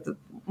posted, like the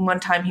one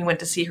time he went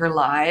to see her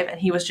live and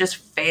he was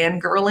just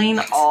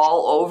fangirling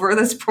all over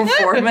this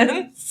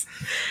performance.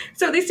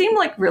 So they seem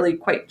like really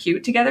quite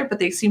cute together, but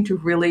they seem to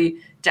really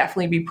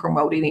definitely be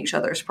promoting each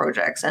other's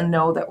projects and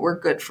know that we're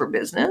good for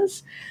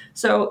business.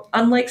 So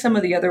unlike some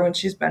of the other ones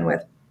she's been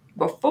with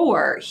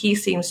before, he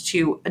seems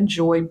to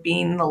enjoy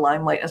being in the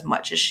limelight as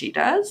much as she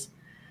does.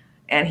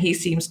 And he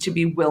seems to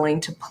be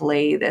willing to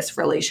play this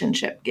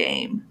relationship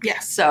game.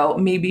 Yes. So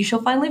maybe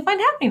she'll finally find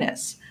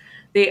happiness.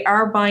 They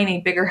are buying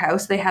a bigger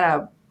house. They had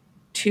a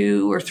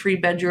 2 or 3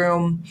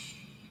 bedroom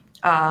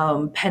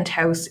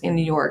penthouse in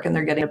New York, and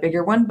they're getting a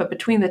bigger one. But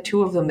between the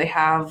two of them, they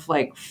have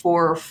like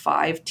 4 or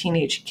 5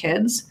 teenage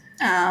kids.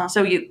 Oh.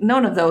 So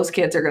none of those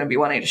kids are going to be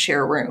wanting to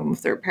share a room.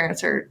 If their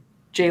parents are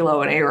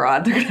J-Lo and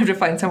A-Rod, they're going to have to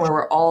find somewhere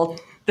where all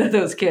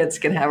those kids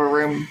can have a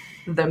room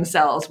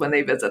themselves when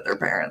they visit their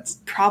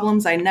parents.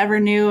 Problems I never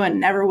knew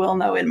and never will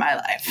know in my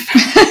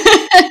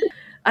life.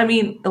 I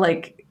mean,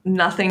 like,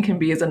 nothing can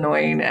be as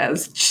annoying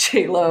as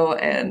J-Lo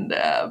and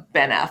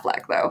Ben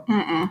Affleck, though.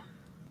 Mm-mm.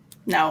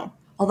 No.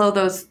 Although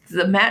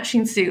the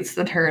matching suits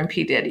that her and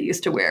P. Diddy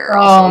used to wear.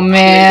 Oh,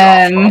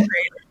 man.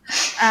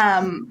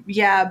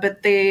 Yeah,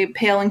 but they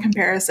pale in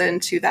comparison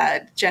to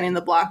that Jenny and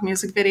the Block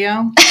music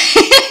video.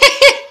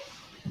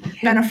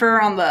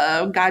 Jennifer on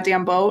the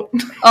goddamn boat.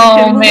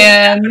 Oh,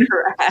 man.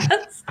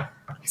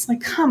 It's like,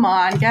 come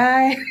on,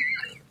 guy.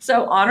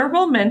 So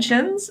honorable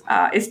mentions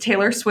is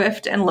Taylor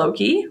Swift and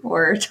Loki,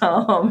 or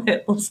Tom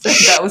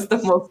Hiddleston. That was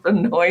the most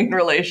annoying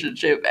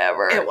relationship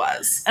ever. It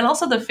was. And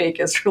also the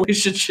fakest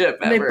relationship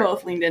ever. They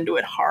both leaned into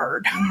it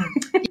hard.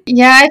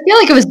 Yeah, I feel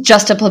like it was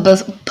just a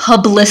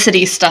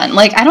publicity stunt.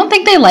 Like, I don't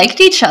think they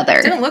liked each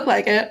other. Didn't look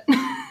like it.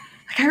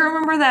 I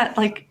remember that,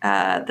 like,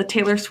 the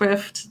Taylor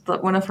Swift,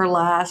 one of her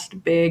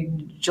last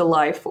big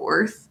July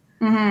 4th.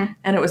 Mm-hmm.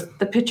 And it was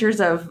the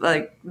pictures of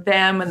like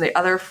them and the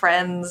other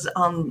friends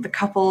on the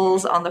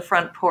couples on the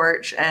front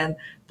porch, and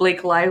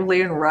Blake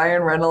Lively and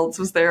Ryan Reynolds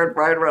was there, and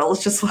Ryan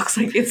Reynolds just looks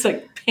like it's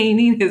like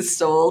painting his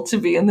soul to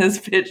be in this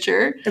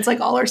picture. It's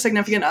like all our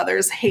significant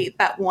others hate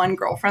that one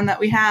girlfriend that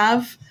we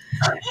have,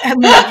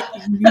 and like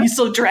we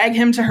still drag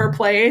him to her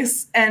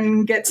place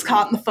and gets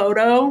caught in the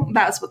photo.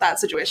 That's what that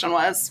situation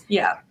was.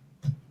 Yeah.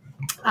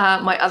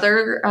 My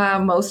other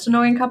most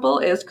annoying couple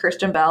is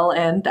Kristen Bell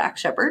and Dax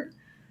Shepard.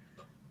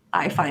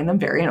 I find them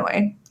very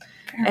annoying.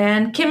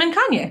 And Kim and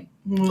Kanye.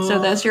 Ugh.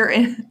 So that's your... I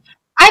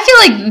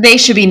feel like they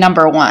should be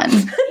number one.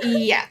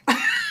 Yeah.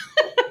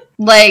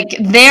 Like,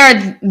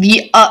 they're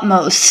the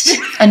utmost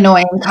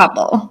annoying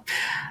couple.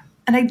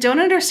 And I don't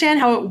understand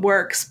how it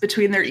works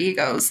between their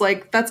egos.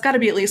 Like, that's got to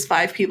be at least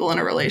 5 people in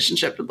a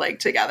relationship like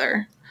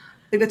together.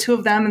 Like, the 2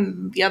 of them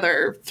and the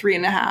other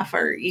 3.5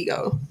 are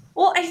ego.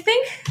 Well, I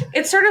think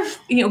it's sort of,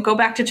 go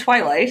back to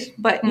Twilight,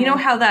 but you know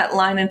how that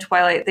line in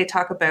Twilight, they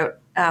talk about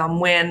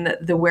when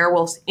the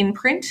werewolves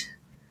imprint?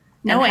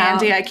 No,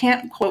 Andy, I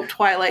can't quote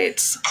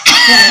Twilight.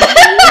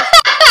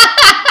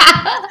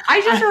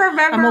 I just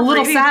remember... I'm a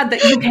little sad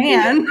that you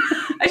can.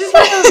 I just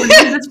remember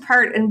reading this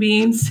part and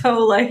being so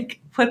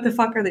like, what the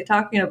fuck are they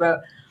talking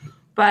about?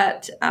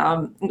 But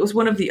it was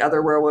one of the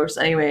other werewolves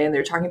anyway, and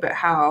they're talking about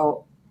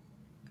how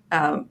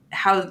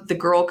the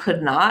girl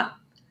could not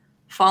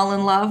fall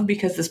in love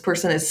because this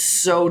person is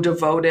so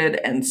devoted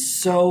and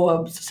so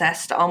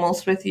obsessed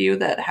almost with you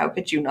that how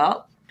could you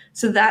not?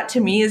 So that to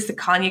me is the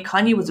Kanye.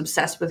 Kanye was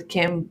obsessed with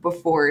Kim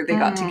before they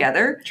got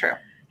together. True.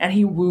 And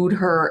he wooed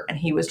her and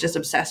he was just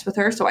obsessed with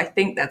her. So I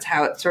think that's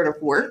how it sort of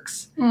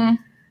works.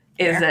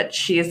 Is that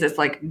she is this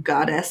like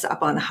goddess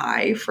up on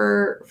high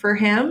for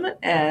him,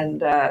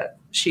 and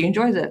she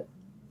enjoys it.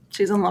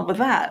 She's in love with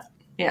that.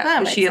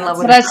 Yeah, she in love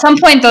with But at some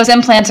point, those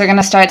implants are going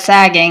to start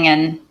sagging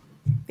and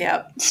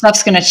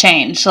stuff's going to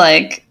change.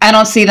 Like, I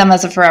don't see them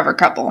as a forever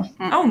couple.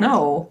 Oh,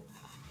 no.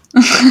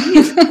 He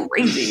is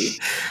crazy.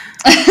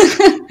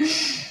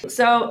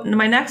 So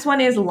my next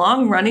one is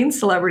long-running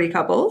celebrity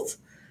couples.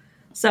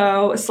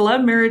 So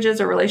celeb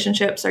marriages or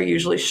relationships are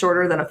usually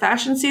shorter than a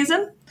fashion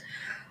season,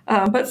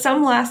 but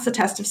some last the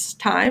test of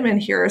time,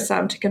 and here are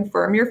some to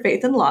confirm your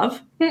faith and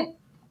love.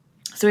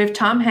 So we have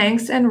Tom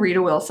Hanks and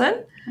Rita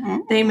Wilson.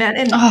 They met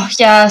in... Oh,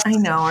 yes. I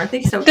know, aren't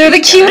they so They're the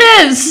cute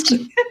cutest.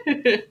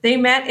 They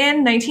met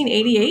in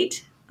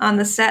 1988 on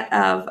the set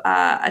of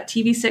a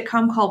TV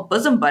sitcom called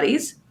Bosom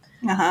Buddies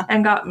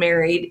and got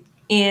married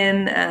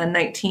in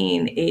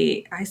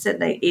 1988. I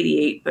said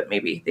 88, but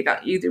maybe they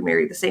got either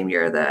married the same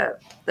year or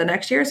the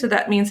next year. So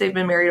that means they've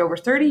been married over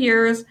 30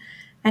 years.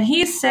 And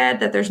he said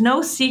that there's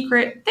no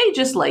secret. They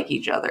just like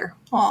each other.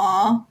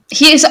 Aw.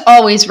 He's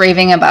always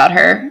raving about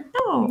her.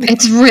 Oh.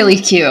 It's really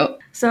cute.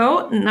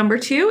 So number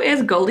 2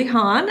 is Goldie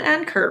Hawn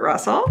and Kurt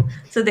Russell.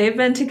 So they've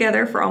been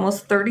together for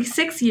almost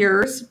 36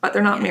 years, but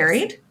they're not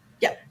married.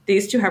 Yeah.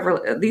 These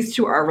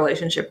two are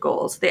relationship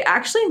goals. They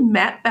actually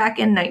met back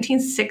in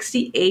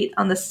 1968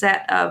 on the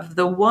set of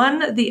the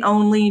one, the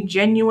only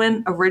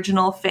genuine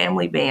original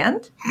Family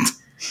Band.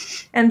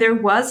 And there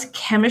was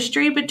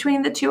chemistry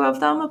between the two of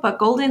them, but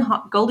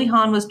Goldie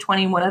Hawn was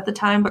 21 at the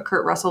time, but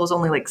Kurt Russell was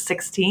only like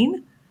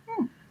 16.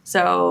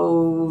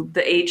 So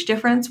the age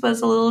difference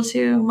was a little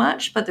too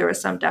much, but there was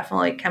some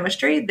definitely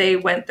chemistry. They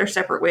went their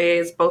separate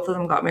ways. Both of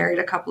them got married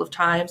a couple of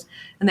times,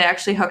 and they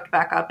actually hooked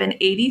back up in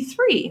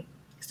 83.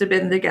 Because they've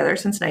been together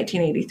since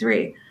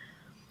 1983.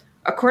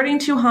 According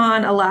to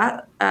Hawn, a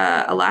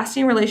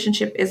lasting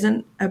relationship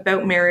isn't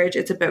about marriage.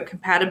 It's about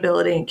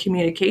compatibility and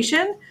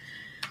communication.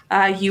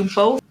 You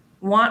both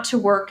want to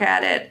work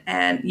at it,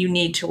 and you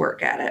need to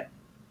work at it.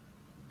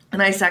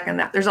 And I second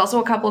that. There's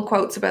also a couple of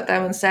quotes about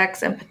them and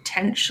sex and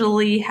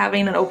potentially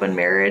having an open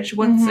marriage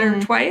once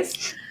or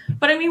twice.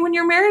 But I mean, when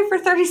you're married for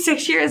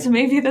 36 years,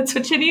 maybe that's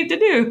what you need to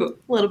do.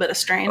 A little bit of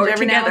strange Or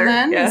every together, now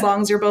and then, yeah. as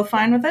long as you're both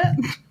fine with it.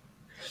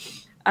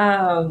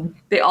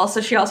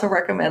 She also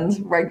recommends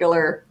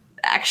regular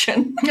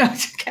action.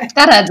 Okay.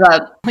 That adds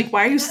up. Like,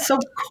 why are you so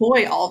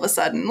coy all of a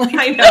sudden? Like,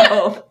 I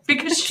know,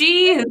 because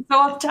she is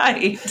so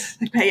uptight.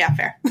 Okay, yeah,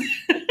 fair.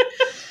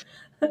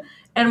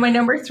 And my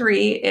number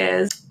 3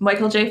 is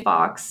Michael J.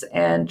 Fox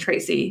and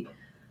Tracy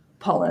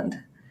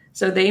Polland.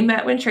 So they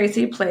met when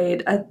Tracy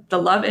played the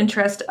love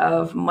interest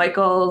of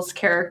Michael's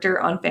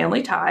character on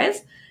Family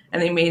Ties, and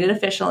they made it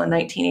official in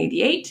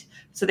 1988.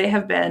 So they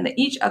have been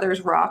each other's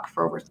rock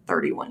for over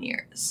 31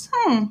 years.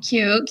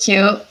 Cute.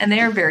 And they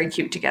are very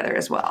cute together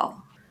as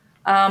well.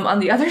 On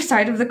the other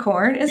side of the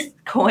coin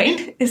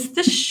is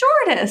the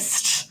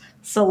shortest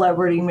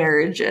celebrity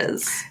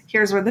marriages.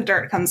 Here's where the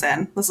dirt comes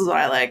in. This is what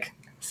I like.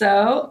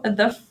 So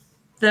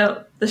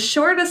the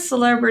shortest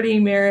celebrity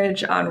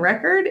marriage on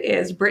record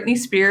is Britney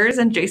Spears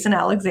and Jason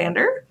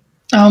Alexander.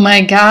 Oh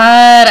my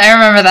God, I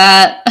remember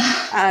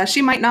that.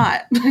 She might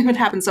not. It would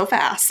happen so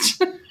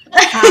fast.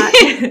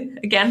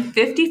 Again,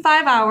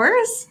 55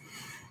 hours.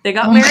 They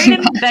got married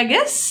in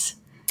Vegas,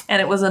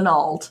 and it was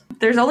annulled.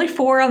 There's only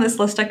 4 on this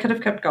list. I could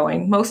have kept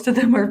going. Most of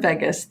them are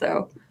Vegas,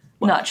 though.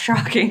 Not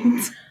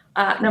shocking.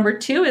 Number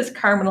 2 is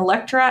Carmen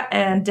Electra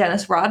and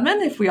Dennis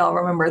Rodman, if we all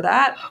remember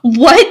that.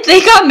 What?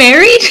 They got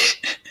married?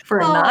 For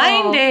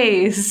 9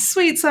 days.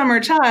 Sweet summer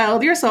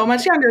child, you're so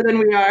much younger than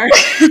we are.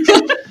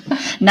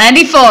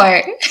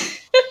 94.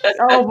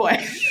 Oh boy.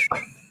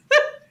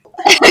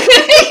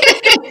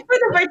 Before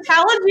the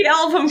Vitality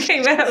album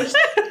came out.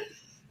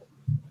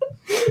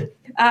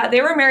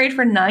 They were married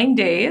for 9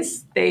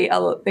 days. They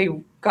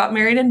got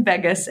married in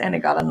Vegas, and it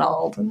got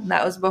annulled. And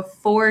that was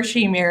before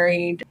she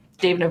married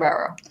Dave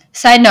Navarro.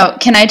 Side note,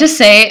 can I just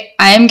say,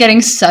 I am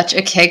getting such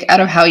a kick out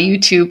of how you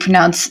two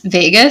pronounce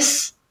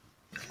Vegas.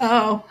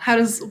 Oh, how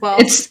does, well...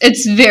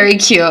 It's very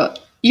cute.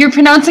 You're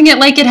pronouncing it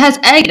like it has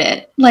egg in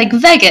it. Like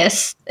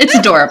Vegas. It's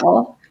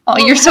adorable. Oh,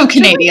 Well, you're so how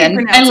should we Canadian.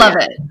 pronounce I love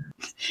it? it.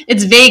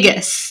 It's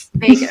Vegas.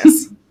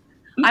 Vegas.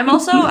 I'm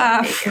also,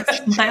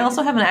 I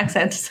also have an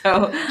accent,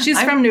 so.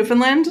 She's from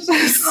Newfoundland,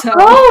 so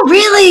Oh,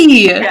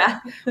 really?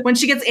 Yeah. when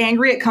she gets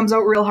angry, it comes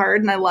out real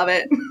hard, and I love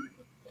it.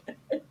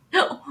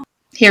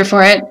 Here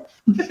for it.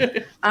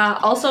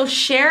 Also,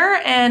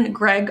 Cher and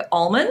Greg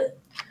Allman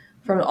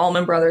from the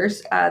Allman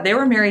Brothers, they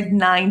were married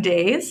 9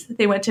 days.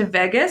 They went to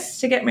Vegas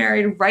to get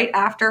married right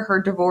after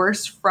her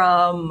divorce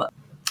from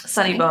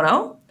Sonny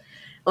Bono.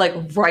 Like,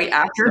 right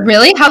after.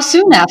 Really? How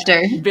soon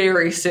after?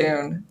 Very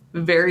soon.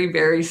 Very,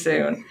 very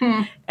soon.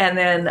 And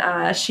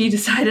then she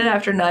decided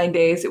after 9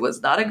 days it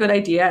was not a good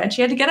idea, and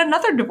she had to get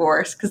another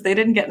divorce because they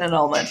didn't get an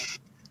annulment.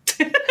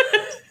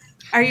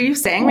 Are you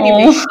saying when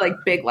you make like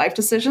big life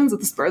decisions at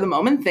the spur of the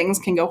moment, things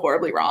can go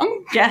horribly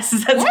wrong? Yes,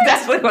 that's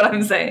exactly what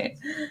I'm saying.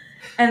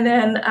 And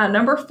then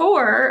number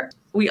 4,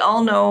 we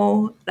all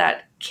know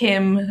that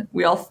Kim,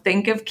 we all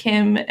think of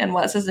Kim and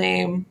what's his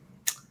name?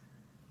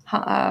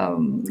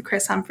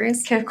 Chris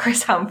Humphries.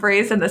 Chris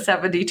Humphries, and the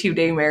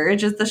 72-day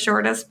marriage is the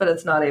shortest, but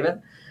it's not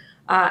even.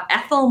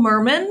 Ethel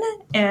Merman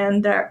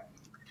and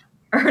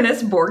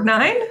Ernest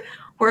Borgnine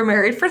were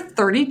married for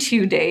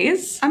 32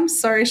 days. I'm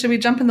sorry, should we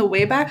jump in the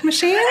Wayback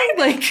Machine?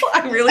 Like,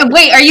 I really...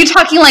 Wait, are you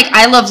talking like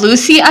I Love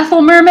Lucy,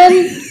 Ethel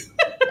Merman?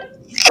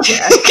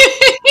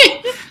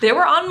 They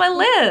were on my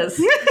list.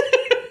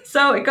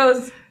 So it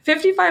goes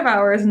 55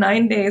 hours,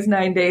 9 days,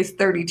 9 days,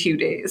 32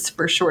 days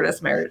for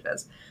shortest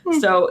marriages.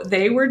 So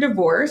they were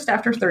divorced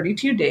after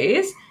 32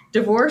 days.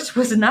 Divorce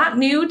was not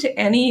new to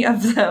any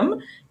of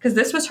them because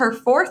this was her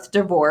 4th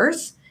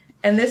divorce.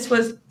 And this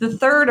was the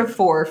third of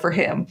 4 for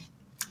him.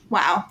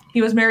 Wow.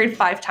 He was married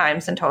 5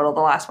 times in total.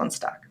 The last one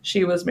stuck.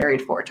 She was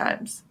married 4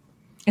 times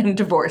and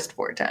divorced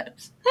 4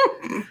 times.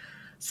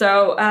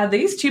 So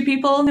these 2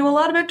 people knew a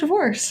lot about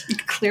divorce.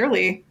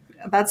 Clearly.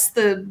 That's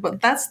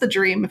the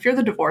dream. If you're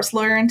the divorce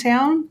lawyer in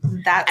town,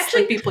 that's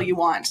the people you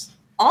want.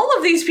 All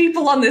of these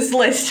people on this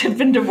list have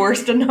been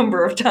divorced a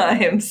number of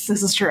times.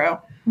 This is true.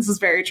 This is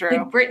very true. I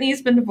think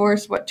Brittany's been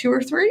divorced, 2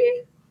 or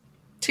 3?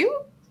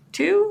 2?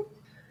 2?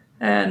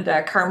 And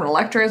Carmen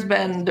Electra has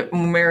been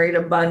married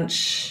a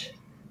bunch.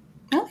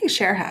 I don't think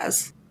Cher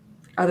has.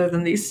 Other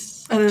than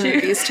these Other two.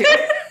 than these 2.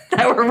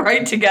 That were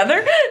right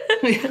together.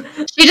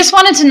 She just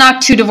wanted to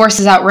knock 2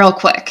 divorces out real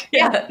quick.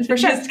 Yeah, for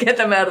sure. Just get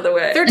them out of the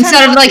way.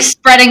 Instead of like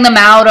spreading them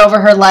out over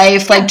her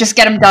life, like just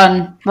get them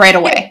done right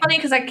away. It's funny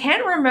because I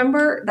can't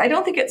remember. I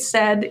don't think it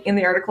said in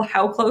the article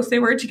how close they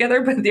were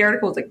together, but the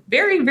article was like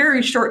very,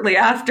 very shortly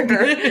after.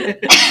 They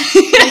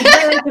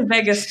went to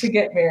Vegas to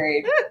get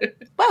married.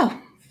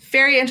 Well,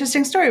 very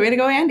interesting story. Way to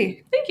go,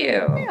 Andy. Thank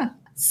you. Yeah.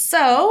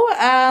 So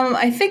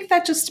I think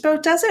that just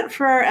about does it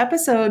for our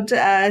episode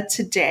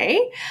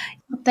today.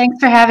 Thanks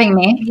for having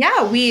me.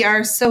 Yeah, we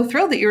are so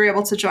thrilled that you were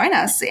able to join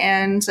us,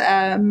 and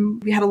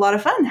we had a lot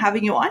of fun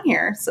having you on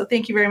here. So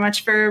thank you very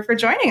much for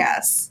joining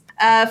us.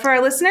 For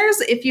our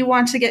listeners, if you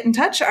want to get in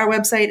touch, our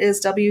website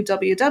is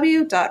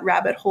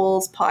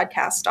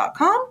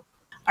www.rabbitholespodcast.com.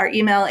 Our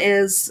email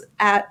is,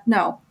 I'll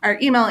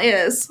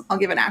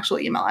give an actual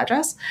email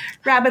address,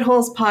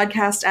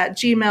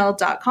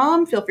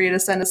 rabbitholespodcast@gmail.com. Feel free to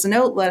send us a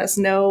note. Let us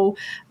know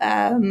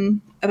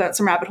about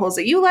some rabbit holes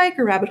that you like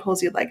or rabbit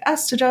holes you'd like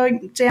us to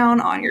join down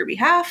on your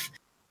behalf.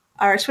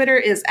 Our Twitter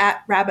is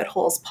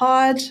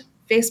 @rabbitholespod.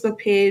 Facebook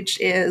page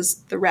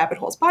is the Rabbit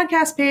Holes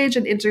Podcast page,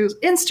 and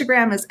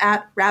Instagram is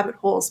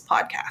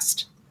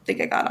 @rabbitholespodcast. I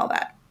think I got all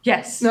that.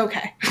 Yes.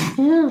 Okay.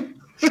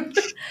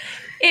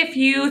 If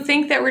you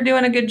think that we're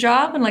doing a good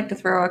job and like to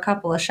throw a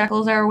couple of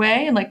shekels our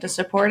way and like to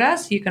support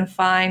us, you can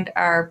find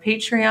our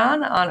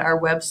Patreon on our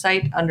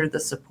website under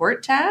the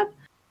support tab.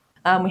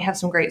 We have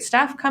some great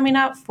stuff coming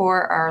up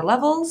for our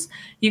levels.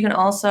 You can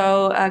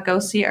also go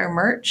see our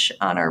merch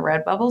on our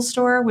Redbubble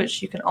store,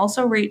 which you can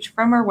also reach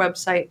from our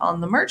website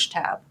on the merch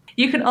tab.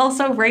 You can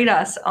also rate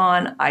us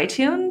on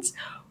iTunes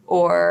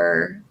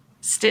or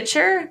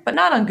Stitcher, but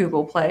not on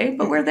Google Play,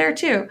 but we're there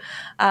too.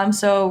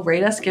 So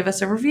rate us, give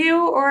us a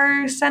review,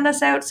 or send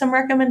us out some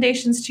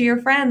recommendations to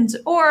your friends,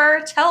 or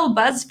tell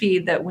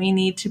BuzzFeed that we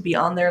need to be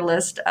on their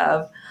list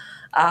of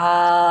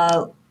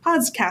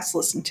Podcasts to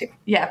listen to.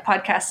 Yeah,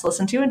 podcasts to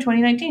listen to in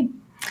 2019.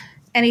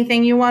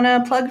 Anything you want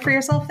to plug for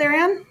yourself there,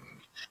 Anne?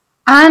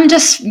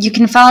 You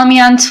can follow me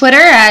on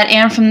Twitter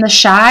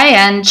 @AnneFromTheShy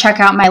and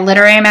check out my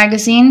literary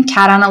magazine,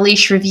 Cat on a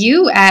Leash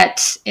Review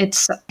it's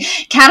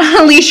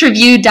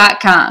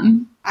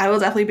catonaleashreview.com. I will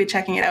definitely be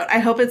checking it out. I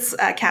hope it's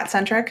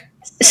cat-centric.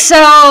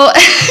 So,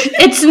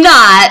 it's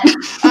not.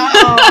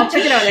 I'll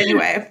check it out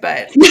anyway,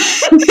 but...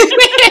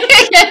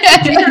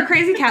 You're a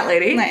crazy cat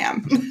lady. I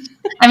am.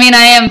 I mean,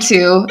 I am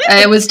too.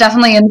 It was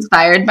definitely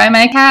inspired by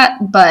my cat,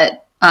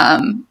 but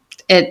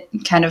it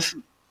kind of...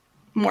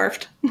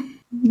 morphed.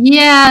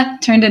 Yeah,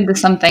 turned into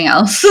something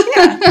else.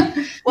 Yeah.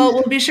 Well,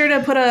 we'll be sure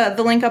to put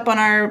the link up on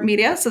our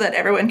media so that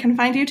everyone can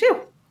find you too.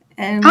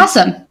 And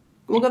awesome.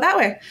 We'll go that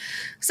way.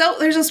 So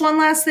there's just one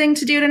last thing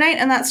to do tonight,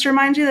 and that's to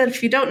remind you that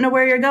if you don't know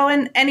where you're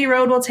going, any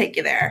road will take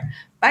you there.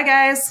 Bye,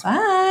 guys.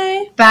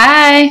 Bye.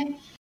 Bye.